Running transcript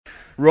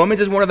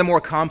Romans is one of the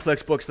more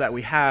complex books that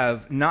we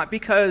have, not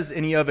because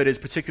any of it is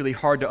particularly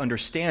hard to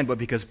understand, but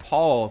because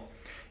Paul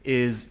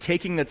is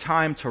taking the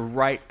time to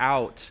write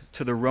out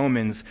to the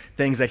Romans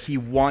things that he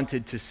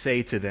wanted to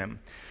say to them.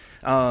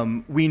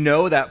 We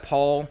know that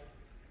Paul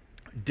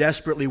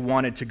desperately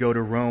wanted to go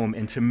to Rome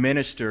and to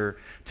minister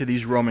to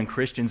these Roman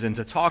Christians and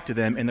to talk to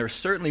them, and there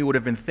certainly would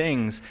have been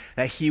things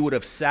that he would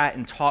have sat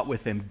and taught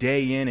with them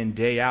day in and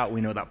day out. We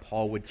know that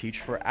Paul would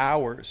teach for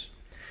hours,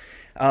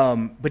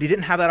 but he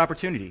didn't have that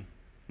opportunity.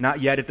 Not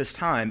yet at this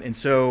time. And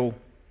so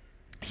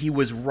he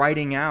was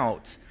writing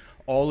out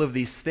all of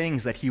these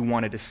things that he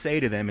wanted to say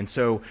to them. And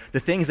so the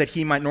things that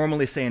he might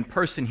normally say in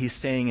person, he's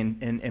saying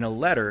in a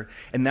letter,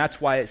 and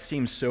that's why it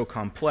seems so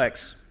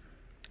complex.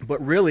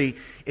 But really,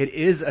 it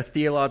is a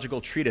theological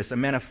treatise, a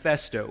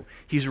manifesto.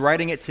 He's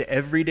writing it to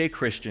everyday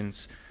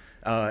Christians,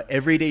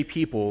 everyday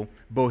people,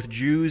 both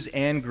Jews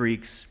and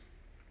Greeks,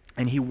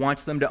 and he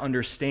wants them to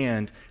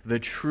understand the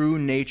true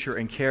nature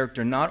and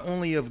character, not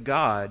only of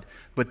God,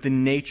 but the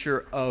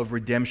nature of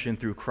redemption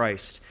through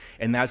Christ.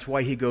 And that's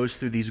why he goes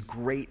through these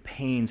great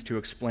pains to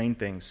explain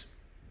things.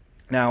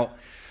 Now,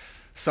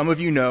 some of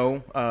you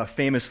know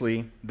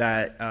famously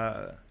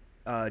that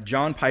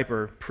John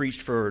Piper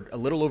preached for a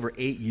little over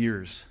 8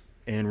 years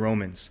in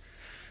Romans.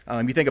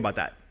 You think about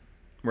that,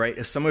 right?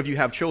 If some of you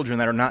have children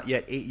that are not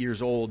yet 8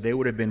 years old, they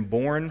would have been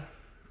born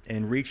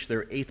and reached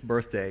their 8th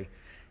birthday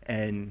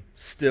and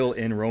still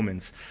in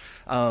Romans.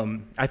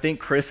 I think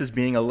Chris is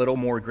being a little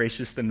more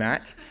gracious than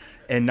that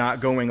and not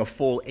going a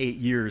full 8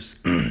 years,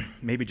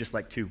 maybe just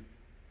like 2.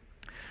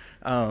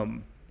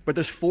 But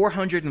there's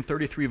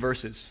 433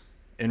 verses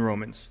in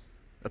Romans.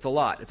 That's a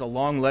lot. It's a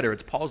long letter.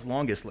 It's Paul's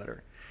longest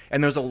letter.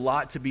 And there's a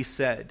lot to be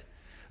said.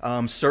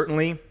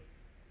 Certainly,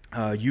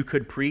 you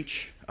could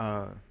preach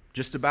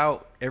just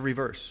about every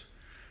verse.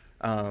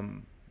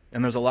 And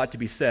there's a lot to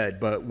be said,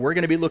 but we're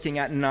going to be looking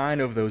at 9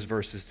 of those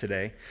verses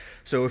today.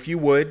 So if you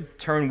would,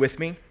 turn with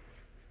me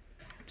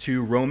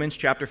to Romans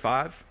chapter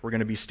 5. We're going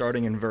to be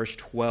starting in verse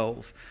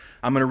 12.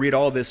 I'm going to read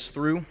all this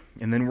through,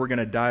 and then we're going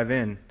to dive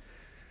in.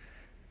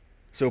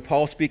 So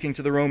Paul, speaking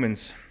to the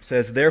Romans,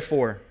 says,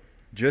 "Therefore,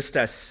 just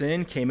as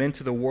sin came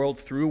into the world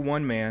through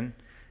one man,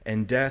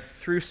 and death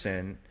through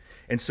sin,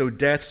 and so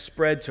death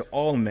spread to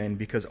all men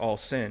because all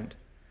sinned.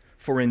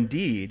 For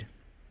indeed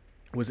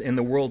was in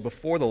the world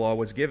before the law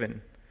was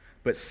given,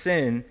 but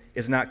sin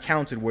is not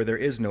counted where there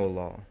is no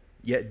law.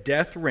 Yet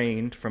death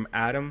reigned from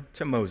Adam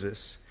to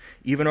Moses,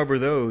 even over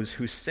those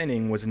whose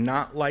sinning was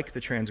not like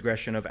the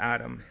transgression of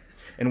Adam,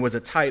 and was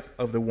a type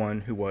of the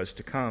one who was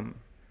to come.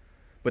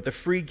 But the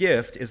free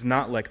gift is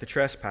not like the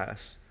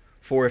trespass.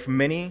 For if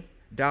many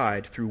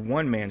died through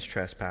one man's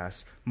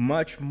trespass,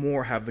 much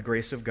more have the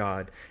grace of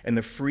God and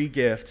the free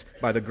gift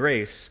by the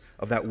grace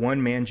of that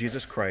one man,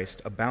 Jesus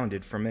Christ,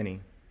 abounded for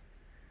many.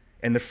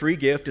 And the free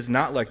gift is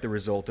not like the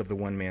result of the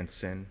one man's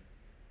sin.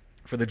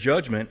 For the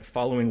judgment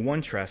following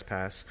one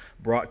trespass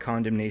brought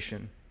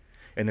condemnation,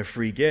 and the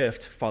free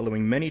gift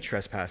following many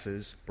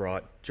trespasses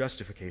brought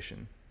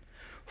justification.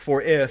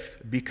 For if,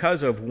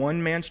 because of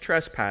one man's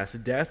trespass,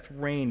 death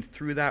reigned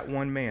through that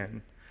one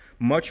man,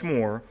 much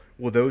more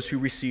will those who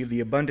receive the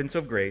abundance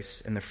of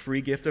grace and the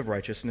free gift of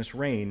righteousness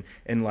reign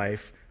in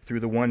life through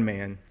the one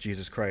man,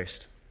 Jesus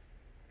Christ."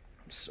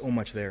 So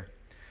much there.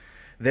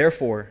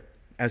 "Therefore,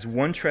 as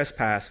one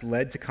trespass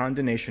led to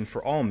condemnation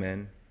for all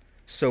men,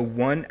 so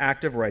one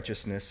act of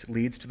righteousness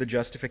leads to the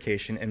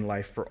justification and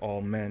life for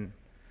all men.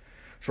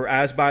 For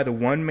as by the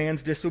one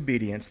man's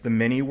disobedience the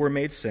many were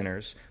made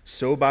sinners,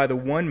 so by the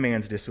one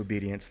man's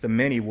disobedience the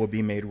many will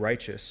be made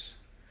righteous.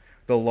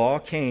 The law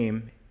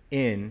came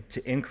in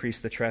to increase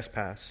the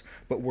trespass,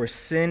 but where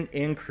sin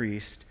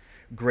increased,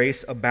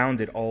 grace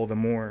abounded all the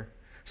more,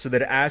 so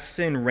that as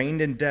sin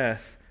reigned in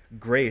death,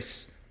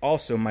 grace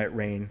also might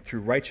reign through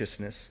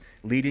righteousness,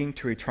 leading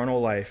to eternal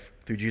life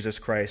through Jesus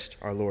Christ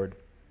our Lord."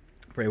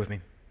 Pray with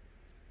me.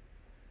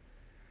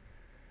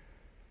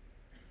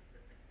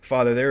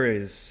 Father,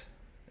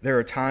 there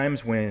are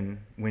times when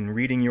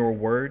reading your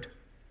word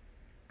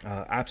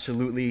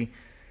absolutely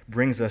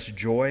brings us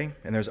joy,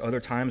 and there's other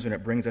times when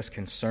it brings us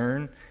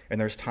concern,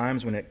 and there's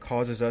times when it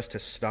causes us to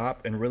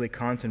stop and really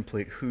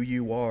contemplate who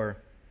you are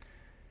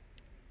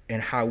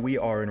and how we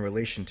are in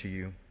relation to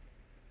you.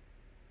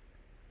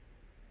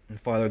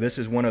 And Father, this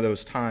is one of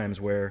those times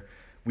where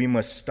we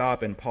must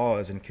stop and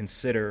pause and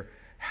consider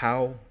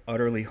how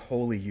utterly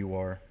holy you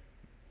are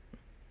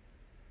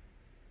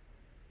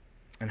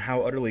and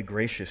how utterly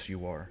gracious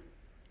you are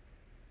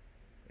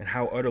and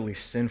how utterly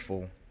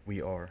sinful we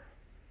are.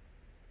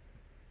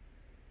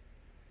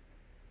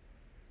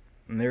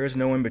 And there is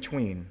no in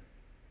between.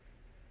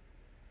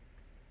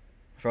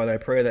 Father, I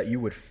pray that you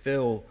would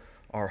fill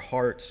our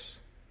hearts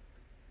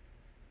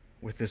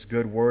with this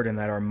good word and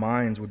that our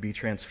minds would be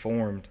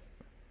transformed.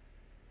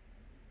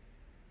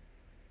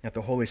 That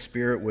the Holy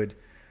Spirit would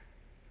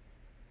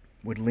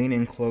lean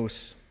in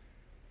close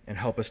and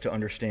help us to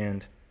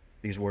understand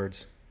these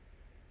words.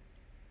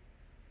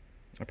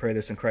 I pray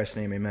this in Christ's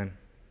name, amen.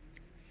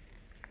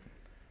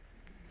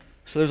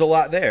 So there's a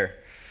lot there.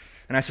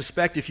 And I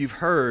suspect if you've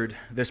heard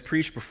this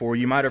preached before,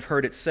 you might have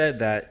heard it said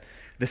that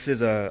this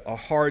is a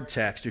hard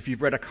text. If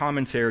you've read a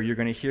commentary, you're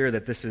going to hear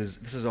that this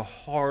is a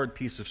hard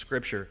piece of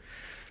Scripture,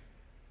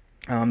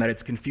 that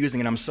it's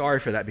confusing, and I'm sorry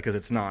for that because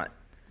it's not.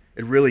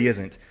 It really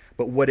isn't.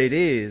 But what it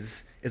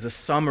is a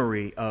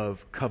summary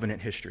of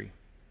covenant history.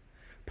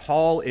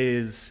 Paul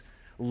is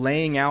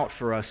laying out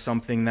for us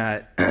something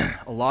that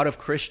a lot of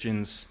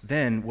Christians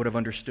then would have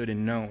understood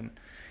and known.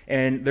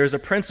 And there's a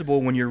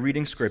principle when you're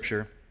reading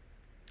Scripture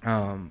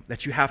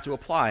that you have to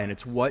apply, and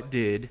it's what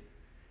did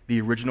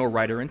the original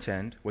writer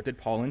intend? What did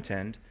Paul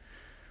intend?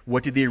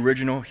 What did the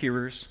original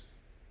hearers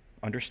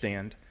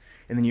understand?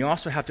 And then you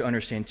also have to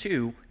understand,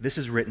 too, this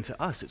is written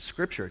to us. It's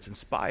Scripture. It's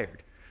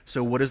inspired.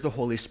 So what is the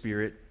Holy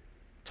Spirit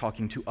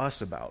talking to us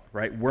about,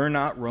 right? We're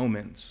not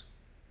Romans.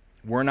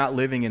 We're not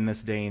living in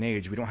this day and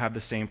age. We don't have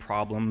the same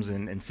problems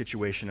and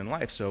situation in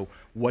life. So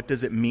what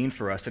does it mean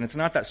for us? And it's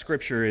not that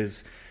Scripture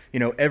is,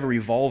 ever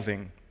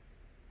evolving,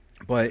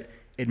 but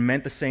it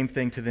meant the same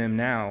thing to them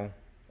now,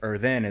 or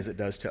then, as it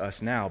does to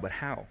us now. But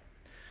how?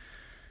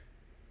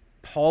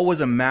 Paul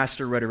was a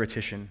master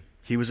rhetorician.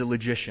 He was a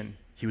logician.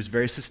 He was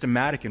very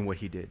systematic in what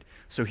he did.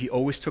 So he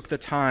always took the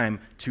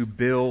time to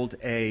build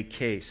a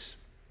case.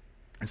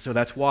 And so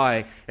that's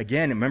why,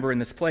 again, remember in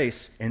this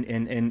place,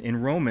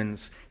 in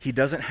Romans, he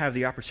doesn't have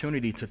the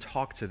opportunity to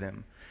talk to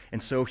them.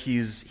 And so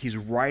he's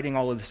writing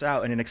all of this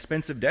out in an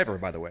expensive endeavor,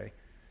 by the way.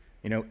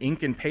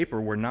 Ink and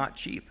paper were not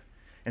cheap.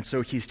 And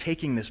so he's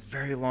taking this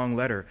very long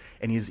letter,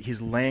 and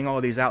he's laying all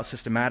of these out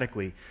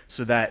systematically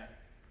so that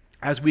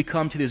as we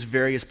come to these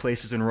various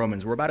places in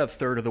Romans, we're about a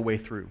third of the way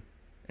through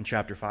in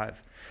chapter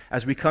 5.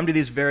 As we come to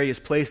these various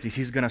places,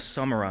 he's going to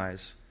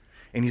summarize,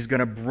 and he's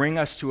going to bring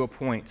us to a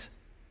point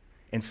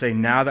and say,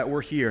 now that we're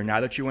here, now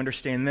that you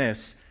understand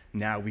this,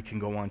 now we can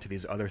go on to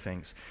these other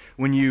things.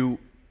 When you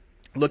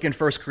look in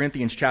 1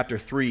 Corinthians chapter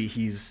 3,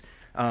 he's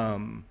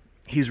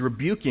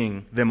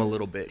rebuking them a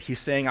little bit. He's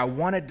saying, I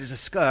wanted to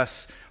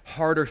discuss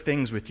harder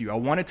things with you. I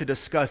wanted to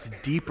discuss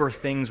deeper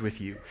things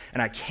with you,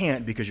 and I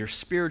can't because you're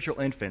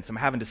spiritual infants. I'm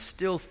having to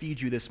still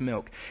feed you this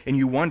milk. And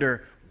you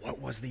wonder,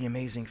 what was the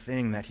amazing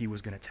thing that he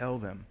was going to tell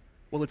them?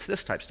 Well, it's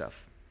this type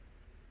stuff.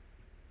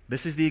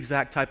 This is the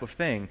exact type of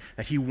thing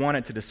that he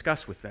wanted to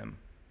discuss with them.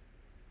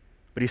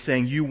 But he's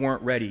saying, you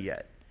weren't ready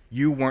yet.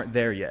 You weren't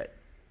there yet.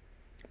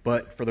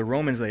 But for the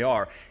Romans, they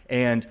are.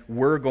 And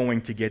we're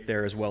going to get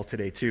there as well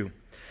today, too.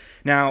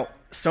 Now,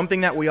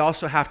 something that we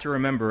also have to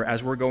remember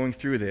as we're going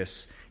through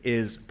this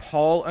is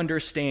Paul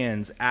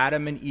understands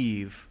Adam and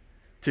Eve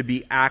to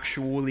be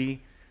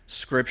actually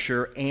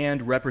Scripture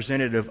and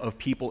representative of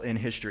people in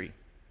history.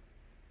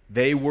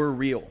 They were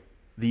real.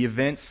 The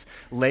events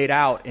laid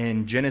out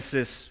in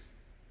Genesis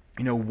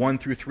 1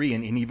 through 3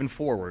 and even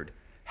forward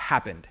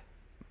happened.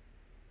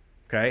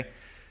 Okay?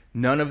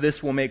 None of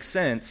this will make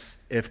sense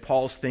if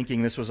Paul's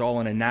thinking this was all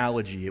an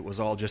analogy, it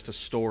was all just a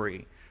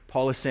story.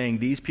 Paul is saying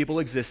these people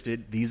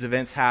existed, these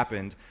events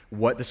happened,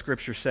 what the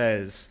Scripture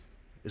says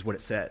is what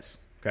it says.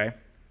 Okay?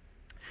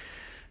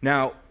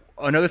 Now,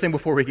 another thing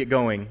before we get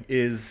going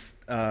is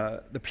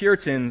the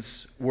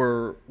Puritans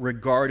were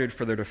regarded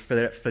for their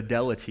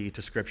fidelity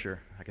to Scripture.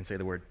 I can say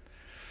the word.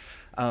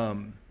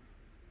 Long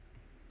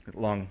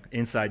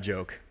inside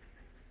joke.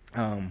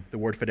 The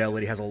word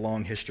fidelity has a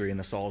long history in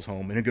the Saul's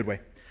home in a good way.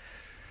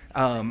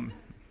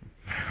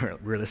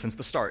 Really since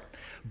the start.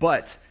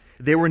 But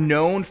they were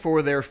known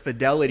for their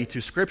fidelity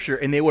to Scripture,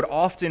 and they would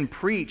often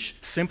preach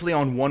simply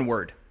on one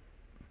word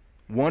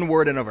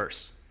in a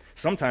verse.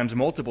 Sometimes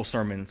multiple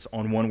sermons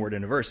on one word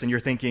in a verse, and you're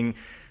thinking,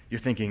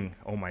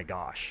 oh my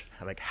gosh,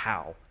 like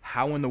how?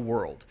 How in the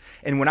world?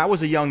 And when I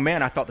was a young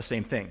man, I thought the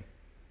same thing.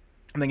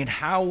 I'm thinking,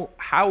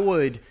 how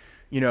would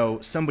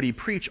somebody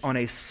preach on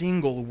a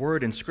single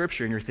word in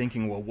Scripture? And you're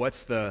thinking, well,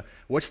 what's the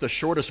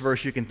shortest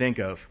verse you can think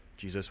of?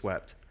 Jesus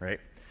wept, right?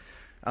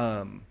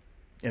 And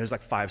there's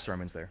like 5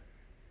 sermons there.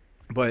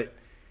 But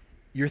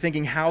you're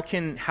thinking, how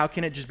can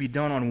it just be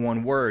done on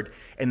one word?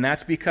 And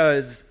that's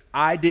because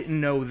I didn't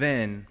know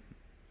then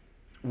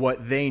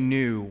what they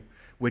knew,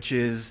 which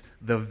is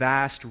the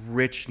vast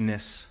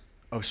richness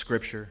of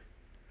Scripture.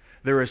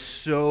 There is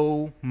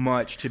so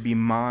much to be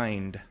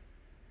mined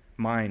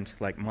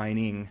like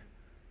mining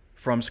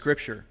from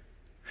Scripture.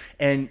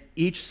 And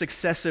each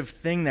successive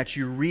thing that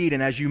you read,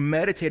 and as you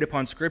meditate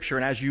upon Scripture,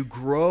 and as you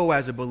grow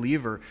as a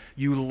believer,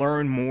 you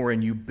learn more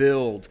and you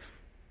build.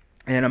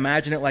 And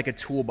imagine it like a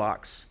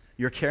toolbox.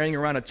 You're carrying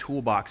around a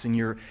toolbox,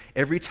 and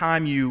every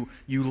time you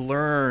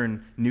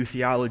learn new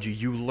theology,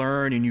 you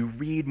learn and you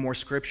read more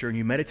Scripture and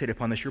you meditate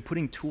upon this, you're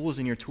putting tools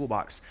in your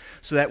toolbox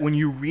so that when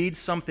you read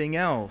something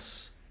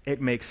else,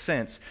 it makes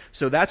sense.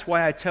 So that's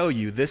why I tell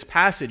you this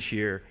passage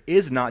here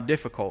is not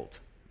difficult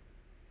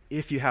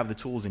if you have the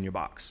tools in your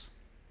box.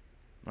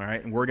 All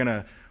right? And we're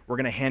gonna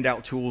hand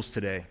out tools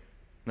today.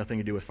 Nothing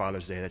to do with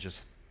Father's Day. That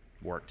just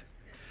worked.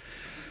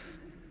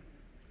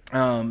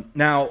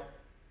 Now,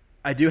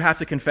 I do have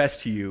to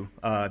confess to you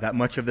that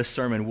much of this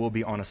sermon will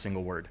be on a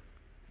single word.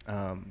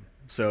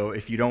 So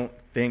if you don't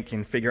think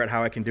and figure out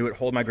how I can do it,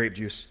 hold my grape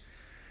juice,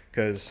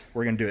 because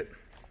we're going to do it.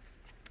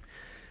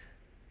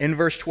 In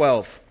verse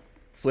 12,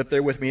 flip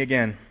there with me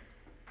again.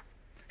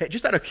 Hey,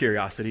 just out of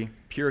curiosity,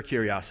 pure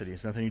curiosity,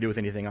 it's nothing to do with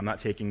anything, I'm not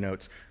taking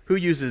notes. Who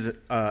uses an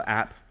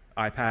app,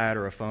 iPad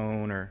or a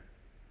phone, or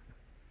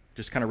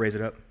just kind of raise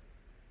it up?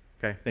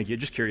 Okay, thank you,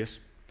 just curious.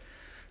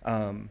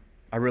 I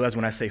realize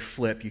when I say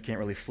flip, you can't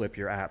really flip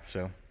your app,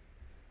 so.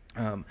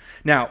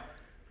 Now,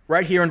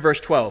 right here in verse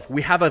 12,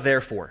 we have a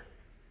therefore.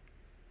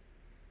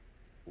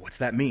 What's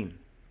that mean?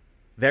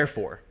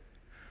 Therefore.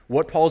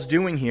 What Paul's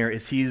doing here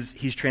is he's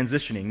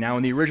transitioning. Now,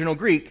 in the original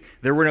Greek,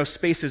 there were no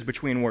spaces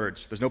between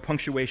words. There's no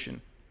punctuation.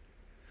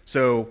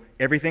 So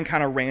everything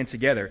kind of ran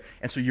together.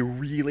 And so you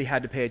really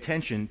had to pay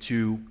attention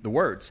to the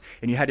words.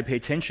 And you had to pay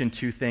attention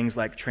to things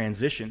like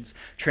transitions.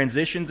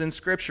 Transitions in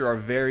Scripture are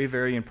very,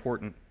 very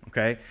important,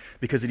 okay?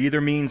 Because it either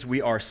means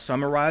we are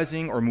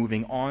summarizing or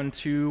moving on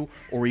to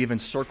or even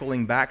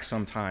circling back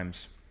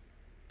sometimes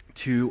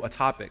to a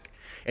topic.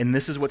 And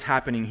this is what's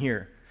happening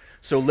here.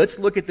 So let's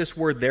look at this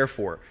word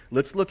therefore.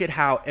 Let's look at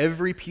how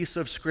every piece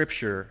of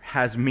Scripture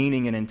has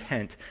meaning and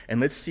intent, and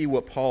let's see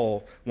what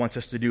Paul wants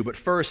us to do. But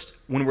first,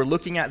 when we're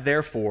looking at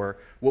therefore,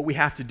 what we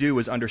have to do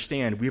is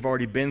understand we've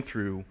already been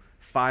through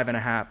almost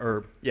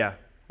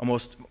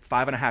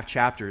 5.5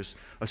 chapters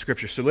of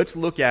Scripture. So let's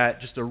look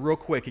at, just a real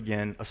quick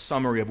again, a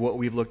summary of what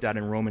we've looked at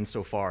in Romans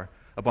so far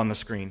up on the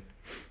screen.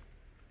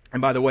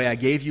 And by the way, I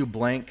gave you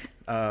blank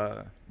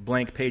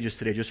pages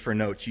today just for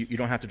notes. You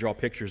don't have to draw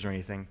pictures or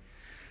anything.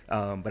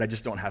 But I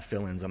just don't have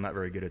fill-ins. I'm not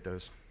very good at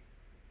those.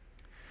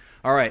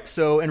 All right,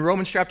 so in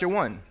Romans chapter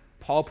 1,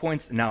 Paul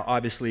points, now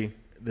obviously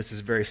this is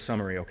very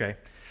summary, okay?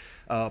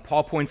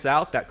 Paul points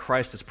out that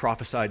Christ is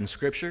prophesied in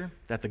Scripture,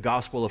 that the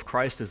gospel of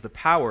Christ is the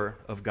power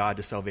of God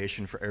to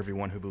salvation for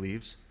everyone who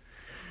believes,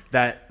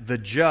 that the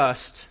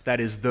just, that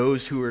is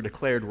those who are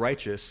declared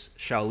righteous,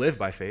 shall live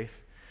by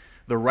faith.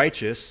 The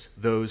righteous,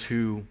 those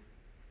who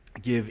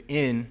give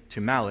in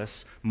to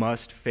malice,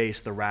 must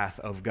face the wrath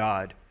of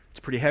God. It's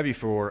pretty heavy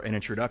for an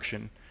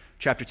introduction.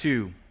 Chapter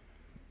 2,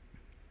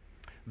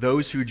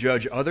 those who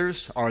judge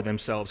others are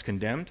themselves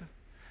condemned.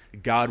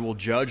 God will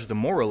judge the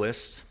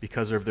moralists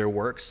because of their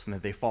works and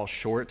that they fall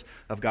short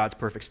of God's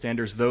perfect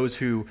standards. Those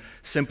who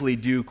simply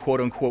do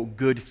quote-unquote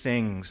good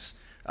things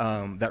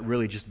that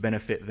really just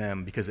benefit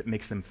them because it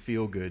makes them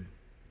feel good.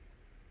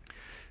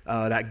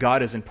 That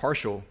God is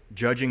impartial,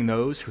 judging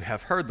those who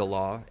have heard the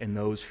law and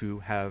those who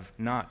have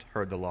not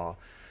heard the law.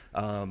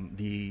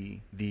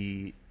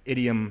 The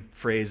idiom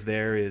phrase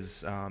there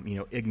is,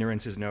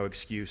 ignorance is no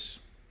excuse.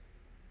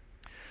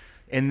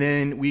 And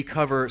then we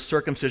cover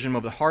circumcision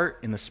of the heart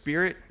in the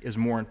spirit is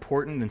more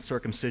important than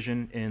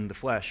circumcision in the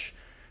flesh.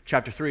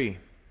 Chapter 3,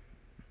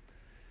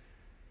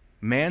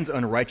 man's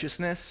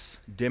unrighteousness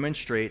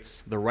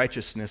demonstrates the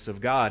righteousness of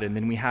God. And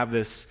then we have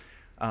this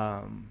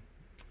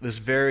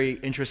very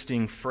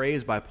interesting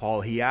phrase by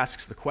Paul. He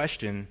asks the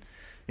question,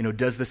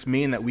 does this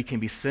mean that we can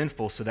be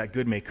sinful so that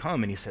good may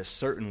come? And he says,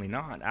 certainly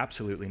not,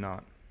 absolutely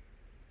not.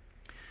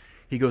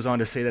 He goes on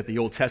to say that the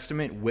Old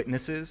Testament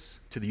witnesses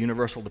to the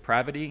universal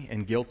depravity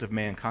and guilt of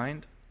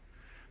mankind,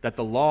 that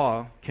the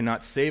law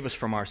cannot save us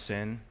from our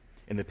sin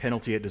and the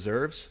penalty it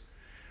deserves.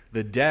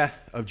 The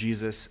death of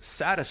Jesus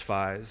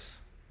satisfies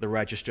the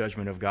righteous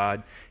judgment of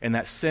God, and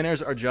that sinners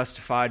are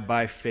justified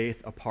by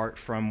faith apart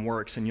from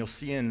works. And you'll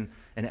see in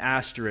an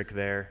asterisk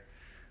there,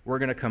 we're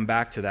going to come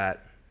back to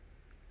that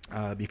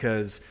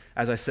because,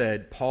 as I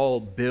said, Paul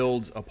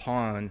builds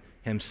upon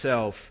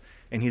himself,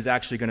 and he's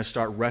actually going to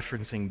start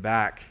referencing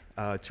back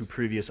to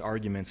previous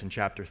arguments in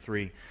chapter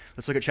 3.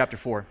 Let's look at chapter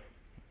 4.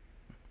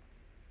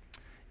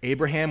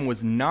 Abraham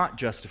was not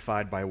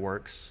justified by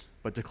works,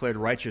 but declared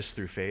righteous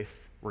through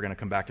faith. We're going to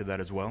come back to that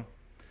as well.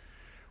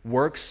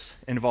 Works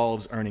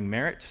involves earning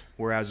merit,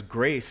 whereas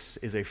grace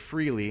is a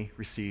freely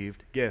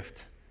received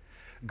gift.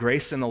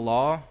 Grace and the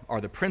law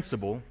are the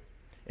principle,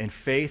 and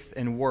faith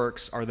and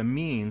works are the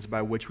means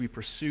by which we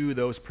pursue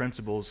those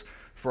principles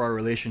for our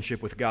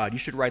relationship with God. You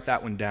should write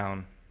that one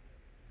down,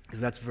 because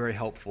that's very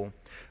helpful.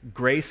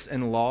 Grace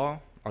and law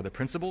are the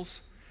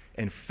principles,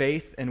 and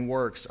faith and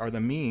works are the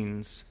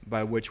means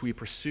by which we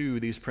pursue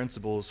these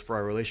principles for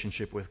our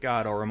relationship with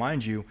God. I'll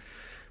remind you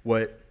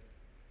what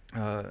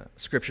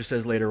Scripture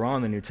says later on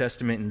in the New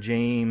Testament in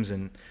James,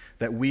 and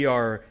that we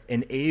are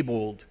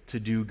enabled to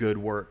do good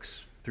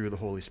works through the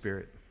Holy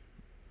Spirit.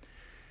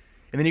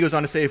 And then he goes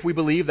on to say, if we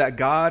believe that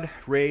God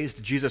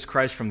raised Jesus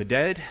Christ from the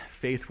dead,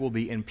 faith will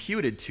be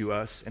imputed to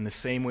us in the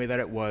same way that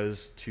it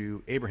was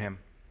to Abraham.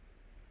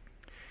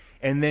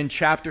 And then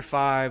chapter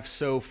 5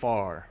 so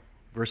far,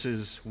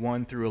 verses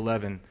 1 through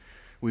 11,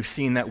 we've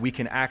seen that we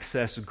can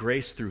access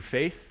grace through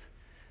faith,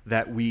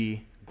 that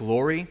we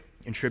glory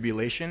in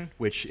tribulation,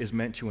 which is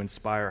meant to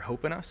inspire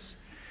hope in us,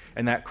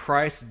 and that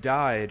Christ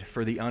died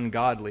for the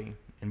ungodly,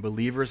 and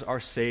believers are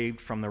saved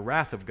from the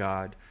wrath of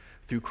God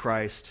through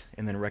Christ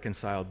and then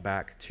reconciled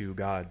back to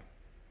God.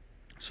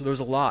 So there's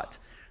a lot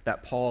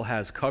that Paul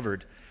has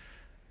covered.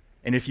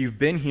 And if you've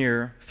been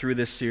here through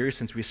this series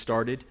since we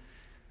started,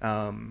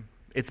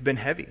 it's been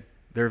heavy.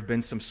 There have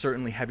been some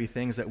certainly heavy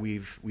things that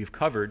we've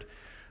covered.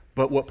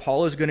 But what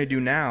Paul is going to do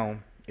now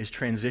is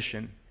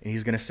transition. And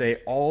he's going to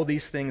say all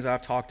these things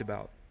I've talked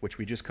about. which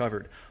we just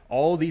covered.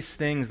 All these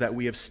things that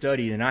we have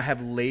studied and I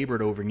have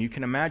labored over, and you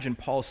can imagine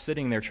Paul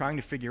sitting there trying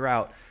to figure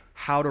out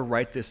how to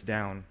write this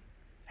down.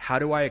 How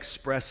do I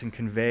express and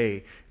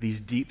convey these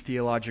deep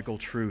theological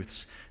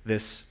truths,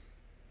 this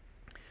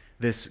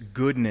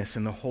goodness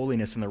and the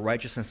holiness and the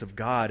righteousness of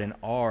God and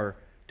our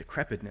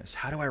decrepitness?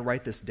 How do I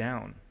write this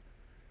down?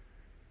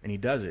 And he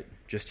does it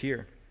just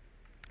here.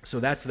 So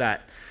that's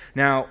that.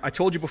 Now, I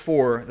told you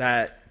before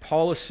that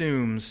Paul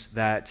assumes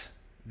that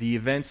the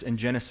events in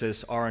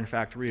Genesis are in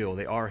fact real.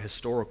 They are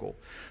historical.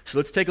 So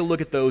let's take a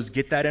look at those,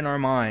 get that in our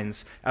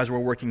minds as we're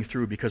working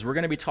through, because we're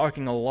going to be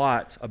talking a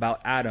lot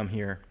about Adam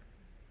here.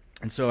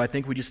 And so I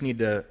think we just need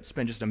to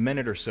spend just a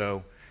minute or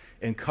so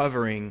in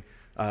covering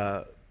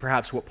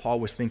perhaps what Paul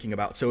was thinking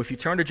about. So if you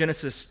turn to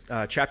Genesis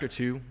chapter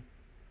 2,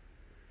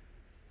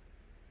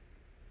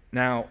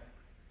 now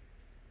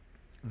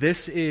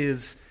this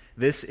is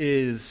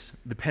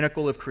the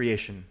pinnacle of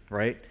creation,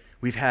 right?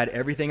 We've had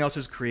everything else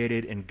is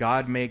created, and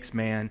God makes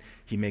man.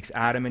 He makes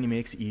Adam and he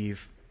makes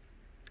Eve.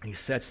 He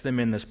sets them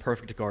in this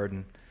perfect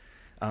garden.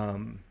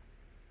 And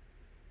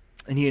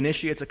he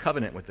initiates a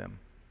covenant with them.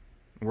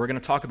 We're going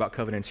to talk about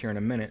covenants here in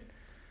a minute.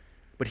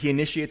 But he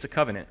initiates a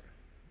covenant.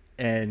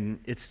 And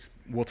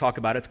we'll talk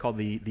about it. It's called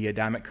the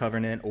Adamic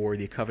covenant or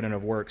the covenant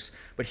of works.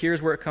 But here's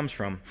where it comes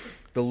from.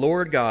 The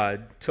Lord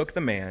God took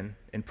the man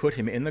and put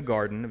him in the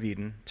Garden of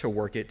Eden to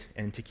work it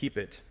and to keep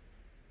it.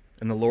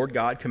 And the Lord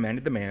God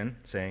commanded the man,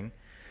 saying,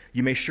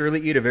 "You may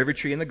surely eat of every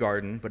tree in the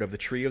garden, but of the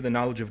tree of the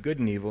knowledge of good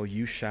and evil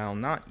you shall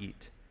not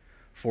eat.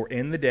 For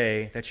in the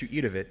day that you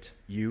eat of it,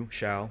 you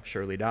shall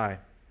surely die."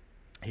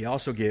 He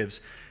also gives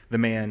the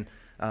man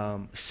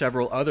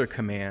several other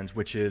commands,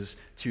 which is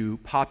to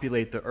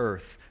populate the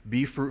earth,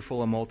 be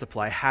fruitful and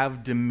multiply,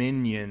 have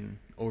dominion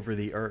over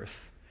the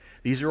earth.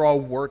 These are all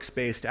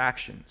works-based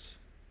actions.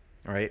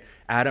 All right?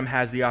 Adam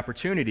has the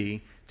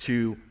opportunity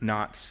to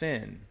not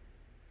sin.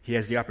 He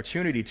has the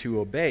opportunity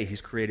to obey.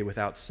 He's created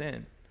without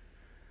sin.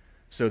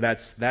 So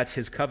that's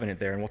his covenant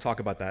there, and we'll talk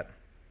about that.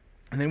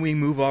 And then we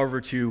move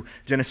over to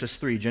Genesis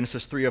 3.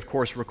 Genesis 3, of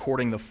course,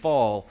 recording the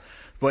fall,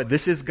 but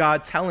this is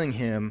God telling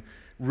him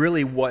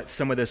really what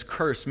some of this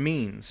curse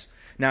means.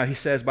 Now he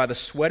says, "By the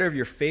sweat of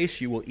your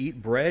face you will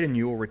eat bread, and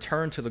you will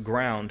return to the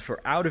ground, for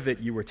out of it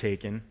you were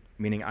taken,"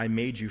 meaning I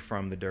made you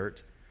from the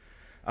dirt.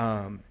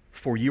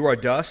 "For you are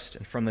dust,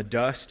 and from the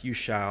dust you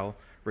shall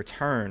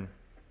return."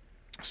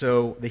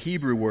 So the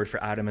Hebrew word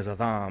for Adam is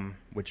Adam,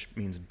 which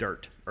means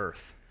dirt,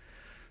 earth,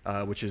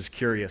 which is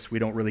curious. We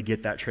don't really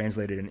get that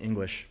translated in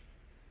English.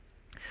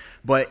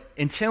 But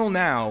until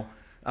now,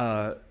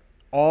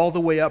 all the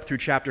way up through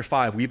chapter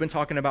 5, we've been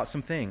talking about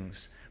some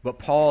things, but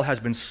Paul has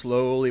been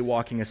slowly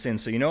walking us in.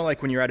 So you know,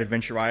 like when you're at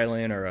Adventure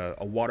Island or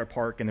a water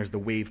park and there's the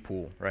wave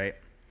pool, right?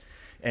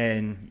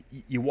 And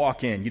you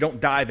walk in. You don't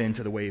dive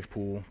into the wave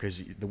pool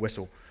because the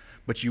whistle,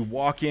 but you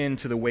walk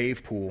into the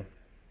wave pool.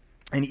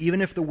 And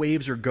even if the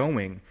waves are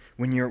going,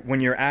 when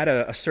you're at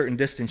a certain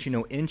distance,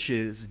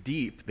 inches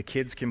deep, the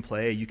kids can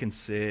play, you can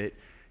sit,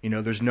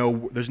 there's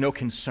no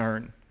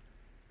concern.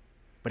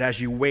 But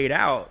as you wade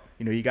out,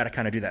 you got to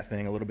kind of do that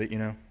thing a little bit,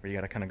 where you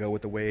got to kind of go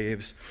with the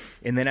waves.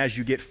 And then as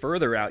you get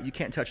further out, you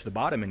can't touch the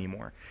bottom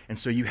anymore. And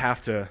so you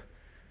have to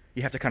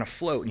kind of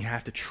float, and you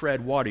have to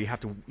tread water. You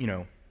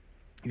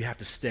have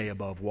to stay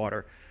above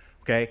water.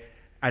 Okay?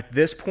 At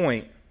this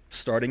point,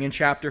 starting in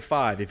chapter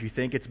 5, if you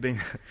think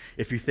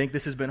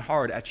this has been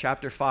hard, at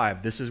chapter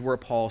 5, this is where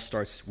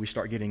we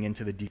start getting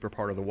into the deeper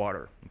part of the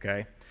water,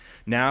 okay?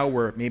 Now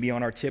we're maybe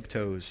on our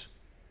tiptoes,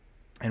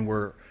 and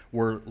we're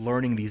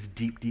learning these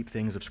deep, deep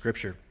things of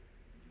Scripture.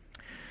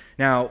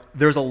 Now,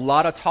 there's a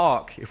lot of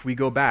talk, if we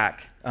go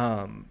back,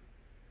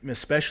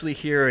 especially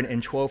here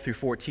in 12 through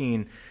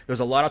 14, there's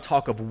a lot of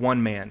talk of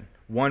one man.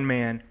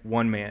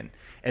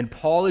 And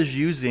Paul is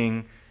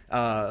using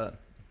a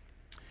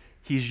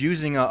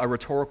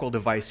rhetorical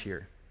device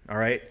here, all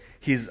right?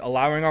 He's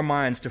allowing our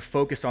minds to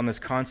focus on this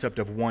concept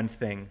of one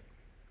thing.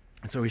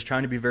 And so he's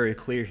trying to be very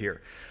clear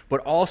here. But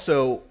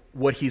also,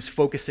 what he's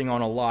focusing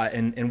on a lot,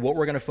 and what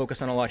we're going to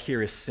focus on a lot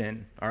here is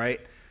sin, all right?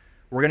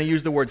 We're going to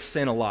use the word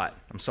sin a lot.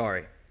 I'm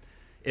sorry.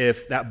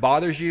 If that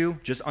bothers you,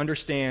 just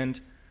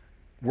understand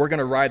we're going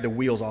to ride the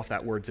wheels off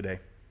that word today.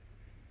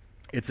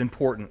 It's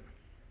important.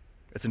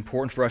 It's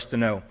important for us to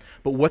know.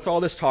 But what's all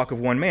this talk of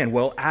one man?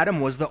 Well, Adam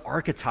was the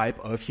archetype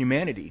of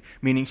humanity,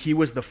 meaning he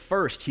was the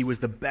first, he was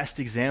the best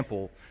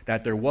example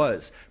that there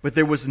was. But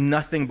there was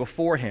nothing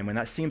before him, and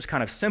that seems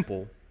kind of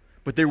simple,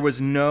 but there was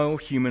no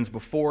humans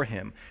before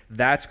him.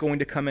 That's going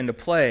to come into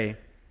play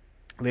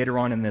later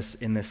on in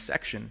this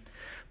section.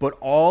 But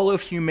all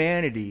of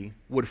humanity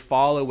would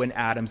follow in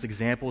Adam's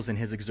examples and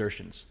his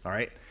exertions, all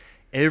right?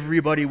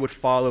 Everybody would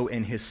follow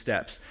in his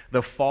steps.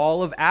 The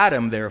fall of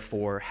Adam,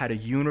 therefore, had a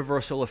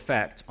universal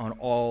effect on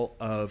all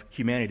of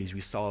humanity, as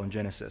we saw in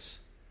Genesis.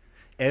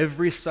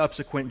 Every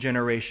subsequent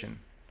generation.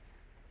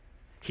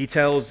 He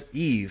tells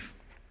Eve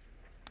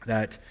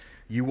that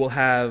you will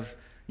have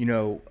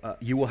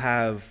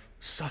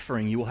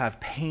suffering, you will have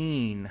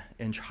pain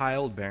in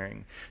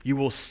childbearing. You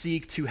will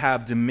seek to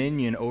have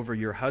dominion over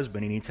your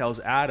husband. And he tells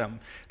Adam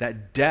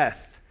that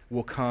death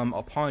will come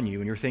upon you.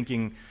 And you're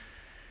thinking,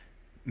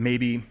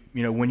 maybe,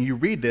 when you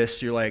read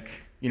this, you're like,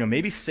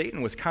 maybe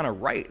Satan was kind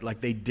of right.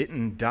 Like, they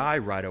didn't die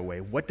right away.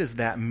 What does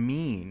that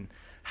mean?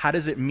 How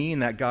does it mean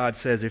that God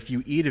says, if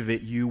you eat of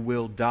it, you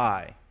will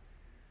die?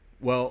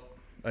 Well,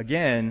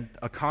 again,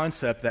 a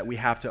concept that we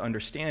have to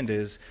understand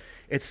is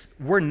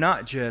we're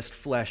not just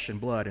flesh and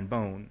blood and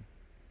bone.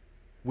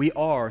 We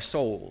are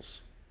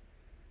souls.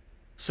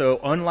 So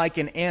unlike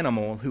an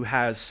animal who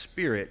has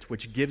spirit,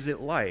 which gives it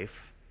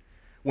life,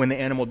 when the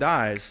animal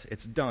dies,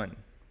 it's done.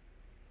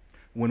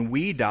 When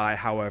we die,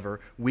 however,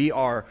 we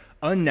are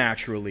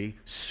unnaturally,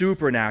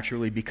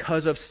 supernaturally,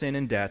 because of sin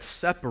and death,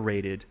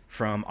 separated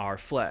from our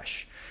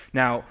flesh.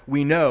 Now,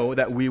 we know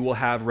that we will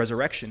have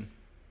resurrection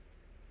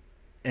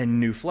and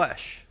new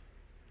flesh,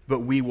 but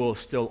we will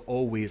still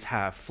always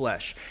have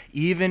flesh.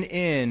 Even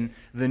in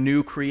the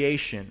new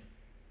creation,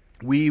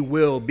 we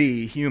will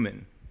be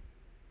human.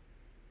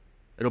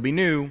 It'll be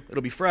new,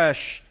 it'll be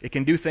fresh, it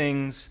can do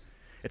things,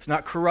 it's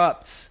not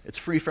corrupt, it's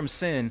free from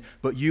sin,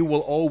 but you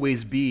will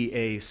always be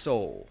a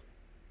soul.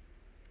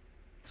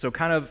 So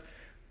kind of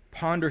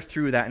ponder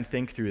through that and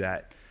think through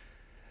that.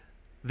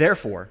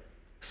 Therefore,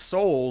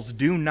 souls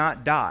do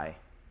not die.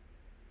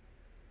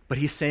 But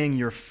he's saying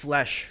your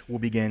flesh will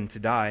begin to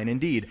die. And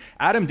indeed,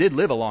 Adam did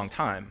live a long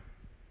time.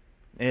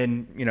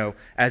 And,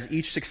 as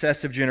each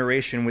successive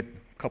generation, with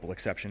a couple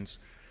exceptions,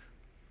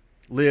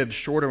 lived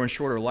shorter and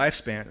shorter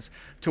lifespans,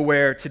 to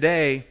where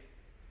today,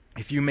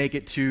 if you make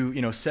it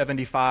to,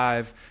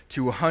 75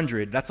 to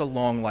 100, that's a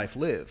long life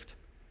lived,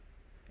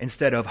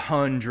 instead of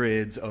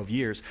hundreds of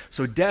years.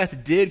 So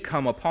death did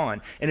come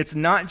upon. And it's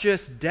not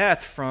just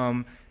death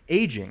from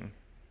aging.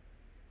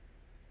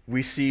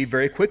 We see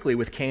very quickly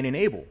with Cain and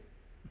Abel,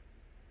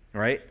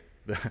 right?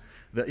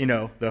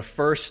 The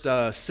first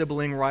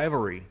sibling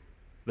rivalry,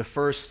 the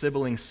first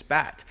sibling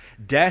spat.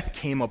 Death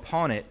came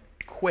upon it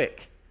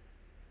quick.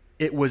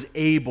 It was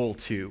able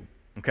to,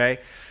 okay?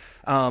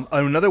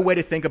 Another way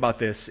to think about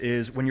this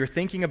is when you're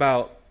thinking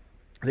about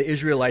the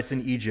Israelites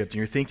in Egypt and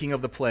you're thinking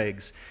of the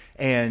plagues,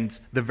 and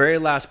the very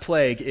last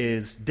plague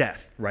is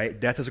death, right?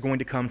 Death is going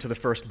to come to the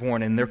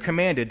firstborn, and they're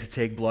commanded to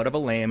take blood of a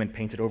lamb and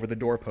paint it over the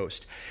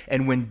doorpost.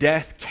 And when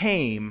death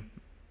came,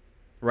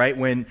 right,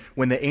 when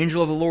the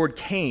angel of the Lord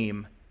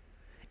came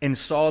and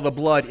saw the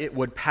blood, it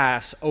would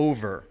pass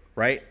over,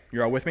 right?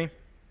 You're all with me?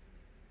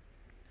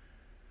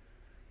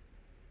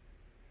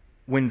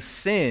 When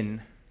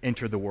sin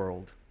entered the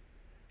world,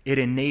 it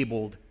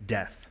enabled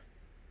death.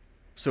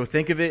 So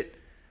think of it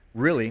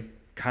really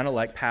kind of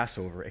like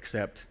Passover,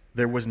 except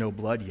there was no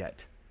blood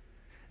yet.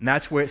 And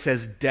that's where it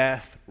says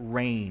death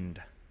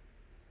reigned.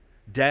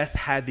 Death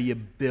had the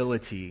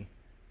ability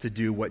to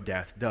do what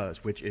death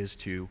does, which is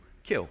to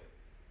kill.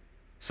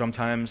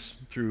 Sometimes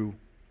through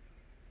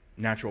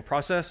natural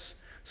process,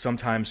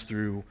 sometimes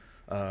through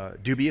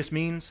dubious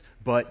means,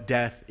 but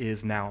death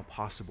is now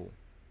possible.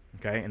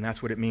 Okay, and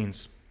that's what it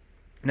means.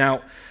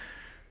 Now,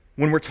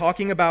 when we're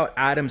talking about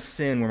Adam's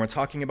sin, when we're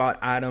talking about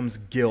Adam's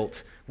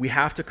guilt, we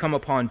have to come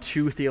upon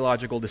two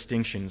theological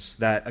distinctions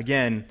that,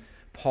 again,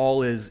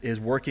 Paul is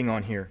working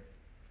on here.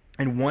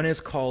 And one is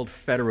called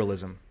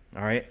federalism,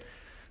 all right?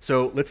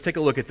 So let's take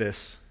a look at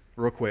this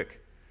real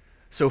quick.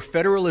 So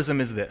federalism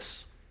is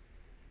this,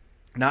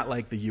 not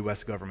like the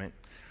U.S. government,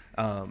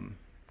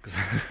 because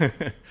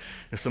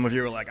some of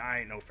you are like, I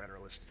ain't no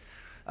federalist.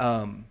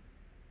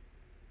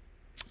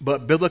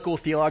 But biblical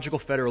theological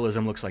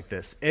federalism looks like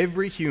this.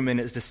 Every human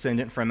is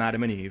descendant from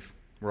Adam and Eve.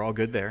 We're all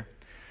good there.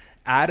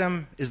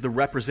 Adam is the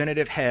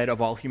representative head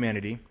of all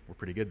humanity. We're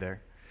pretty good there.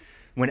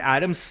 When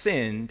Adam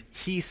sinned,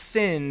 he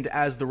sinned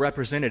as the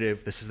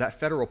representative, this is that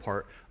federal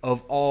part,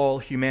 of all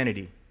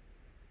humanity.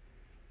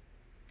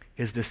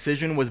 His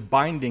decision was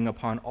binding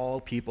upon all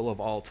people of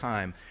all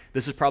time.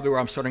 This is probably where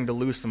I'm starting to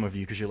lose some of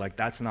you because you're like,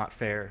 that's not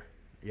fair.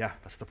 Yeah,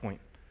 that's the point.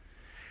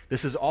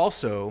 This is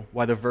also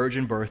why the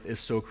virgin birth is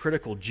so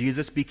critical.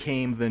 Jesus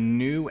became the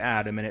new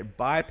Adam, and it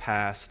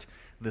bypassed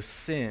the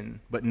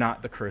sin, but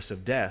not the curse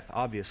of death,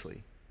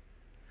 obviously.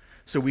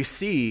 So we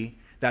see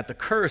that the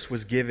curse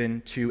was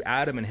given to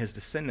Adam and his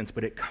descendants,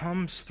 but it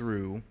comes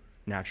through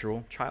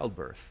natural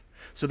childbirth.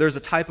 So there's a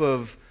type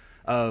of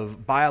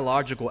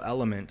biological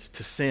element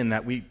to sin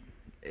that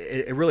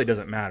it really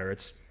doesn't matter.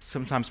 It's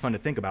sometimes fun to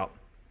think about.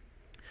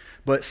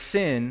 But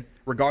sin,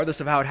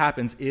 regardless of how it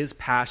happens, is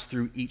passed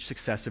through each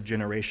successive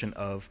generation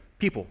of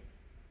people.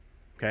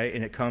 Okay?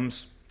 And it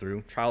comes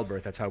through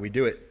childbirth. That's how we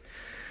do it.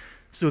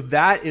 So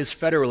that is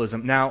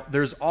federalism. Now,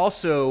 there's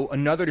also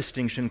another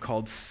distinction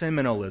called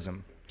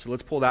seminalism. So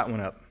let's pull that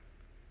one up.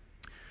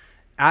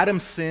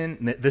 Adam's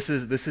sin, this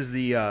is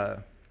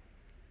the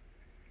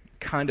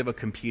kind of a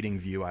competing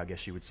view, I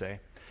guess you would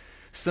say.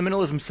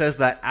 Seminalism says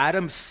that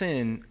Adam's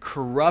sin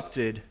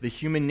corrupted the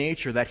human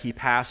nature that he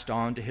passed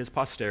on to his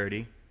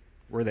posterity.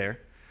 We're there.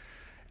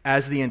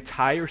 As the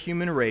entire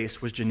human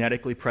race was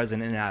genetically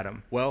present in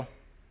Adam. Well,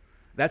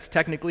 that's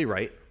technically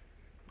right.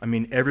 I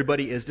mean,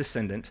 everybody is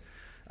descendant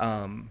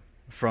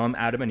from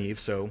Adam and Eve,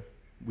 so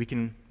we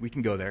can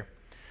go there.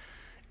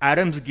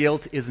 Adam's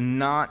guilt is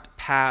not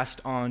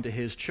passed on to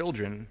his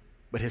children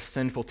but his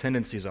sinful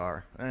tendencies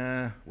are,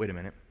 wait a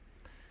minute.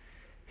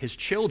 His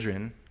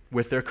children,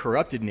 with their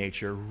corrupted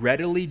nature,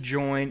 readily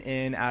join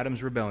in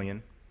Adam's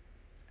rebellion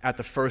at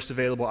the first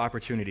available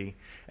opportunity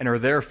and are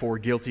therefore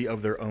guilty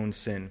of their own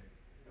sin.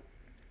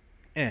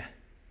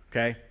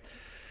 Okay?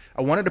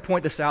 I wanted to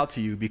point this out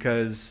to you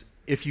because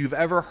if you've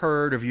ever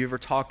heard or if you ever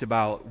talked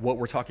about what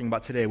we're talking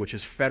about today, which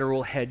is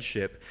federal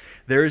headship,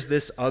 there's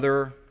this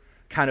other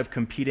kind of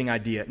competing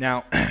idea.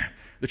 Now,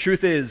 the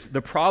truth is,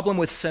 the problem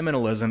with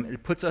seminalism,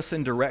 it puts us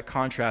in direct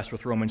contrast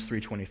with Romans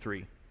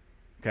 3:23,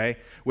 okay?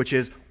 Which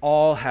is,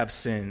 all have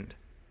sinned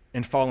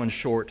and fallen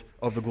short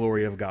of the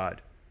glory of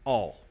God.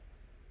 All.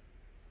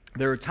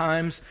 There are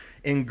times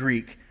in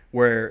Greek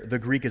where the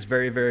Greek is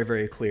very, very,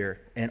 very clear,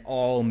 and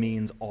all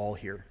means all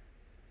here.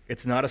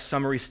 It's not a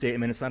summary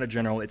statement, it's not a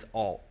general, it's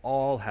all.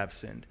 All have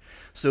sinned.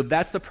 So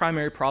that's the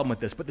primary problem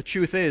with this. But the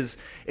truth is,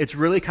 it's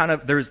really kind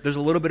of, there's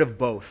a little bit of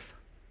both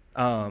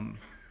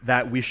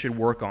that we should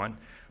work on.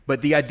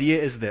 But the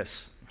idea is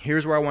this.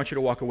 Here's where I want you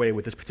to walk away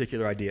with this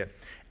particular idea.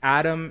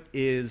 Adam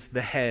is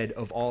the head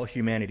of all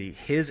humanity.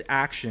 His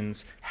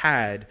actions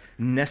had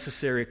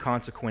necessary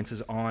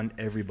consequences on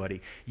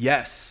everybody.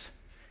 Yes,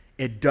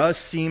 it does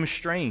seem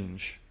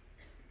strange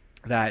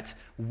that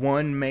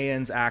one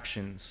man's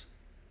actions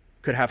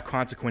could have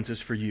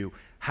consequences for you,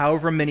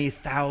 however many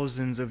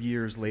thousands of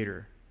years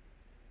later.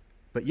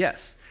 But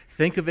yes,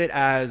 think of it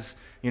as,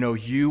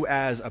 you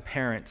as a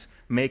parent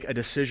make a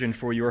decision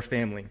for your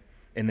family,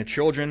 and the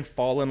children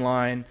fall in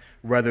line,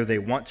 whether they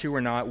want to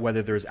or not,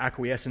 whether there's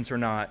acquiescence or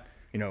not.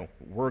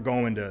 We're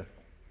going to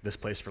this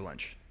place for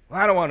lunch. Well,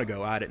 I don't want to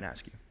go. I didn't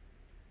ask you.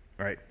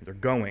 Right? They're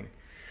going.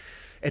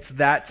 It's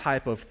that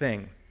type of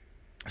thing.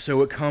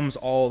 So it comes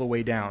all the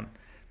way down.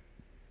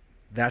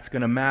 That's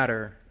going to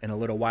matter in a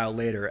little while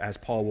later, as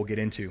Paul will get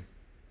into.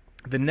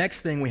 The next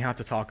thing we have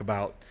to talk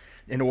about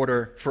in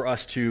order for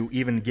us to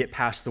even get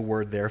past the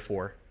word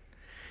therefore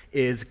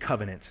is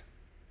covenant.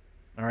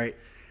 All right?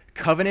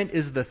 Covenant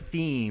is the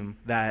theme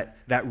that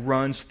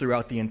runs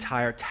throughout the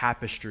entire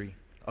tapestry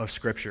of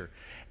Scripture.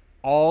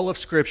 All of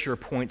Scripture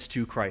points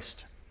to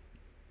Christ.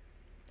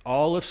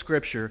 All of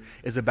Scripture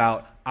is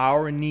about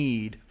our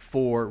need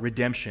for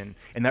redemption,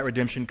 and that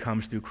redemption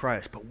comes through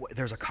Christ. But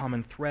there's a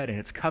common thread, and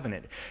it's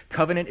covenant.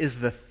 Covenant is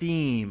the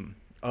theme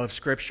of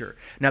Scripture.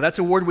 Now, that's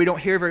a word we don't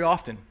hear very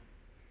often.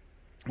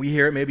 We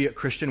hear it maybe at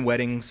Christian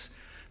weddings.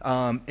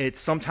 It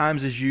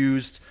sometimes is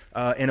used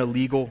in a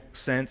legal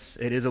sense.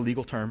 It is a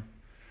legal term.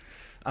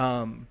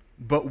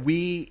 But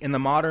we, in the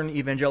modern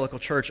evangelical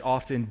church,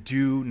 often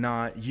do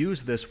not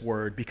use this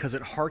word because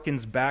it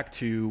harkens back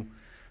to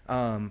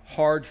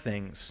hard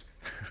things.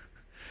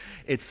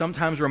 It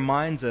sometimes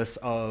reminds us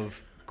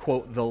of,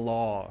 quote, the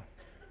law.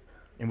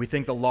 And we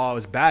think the law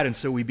is bad, and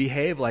so we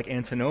behave like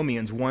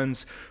antinomians,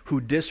 ones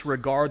who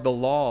disregard the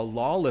law,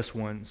 lawless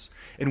ones,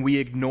 and we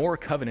ignore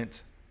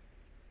covenant.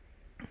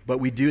 But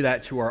we do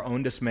that to our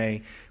own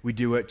dismay. We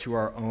do it to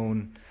our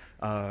own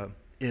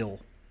ill.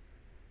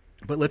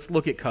 But let's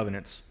look at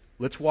covenants.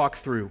 Let's walk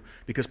through,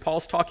 because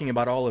Paul's talking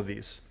about all of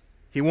these.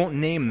 He won't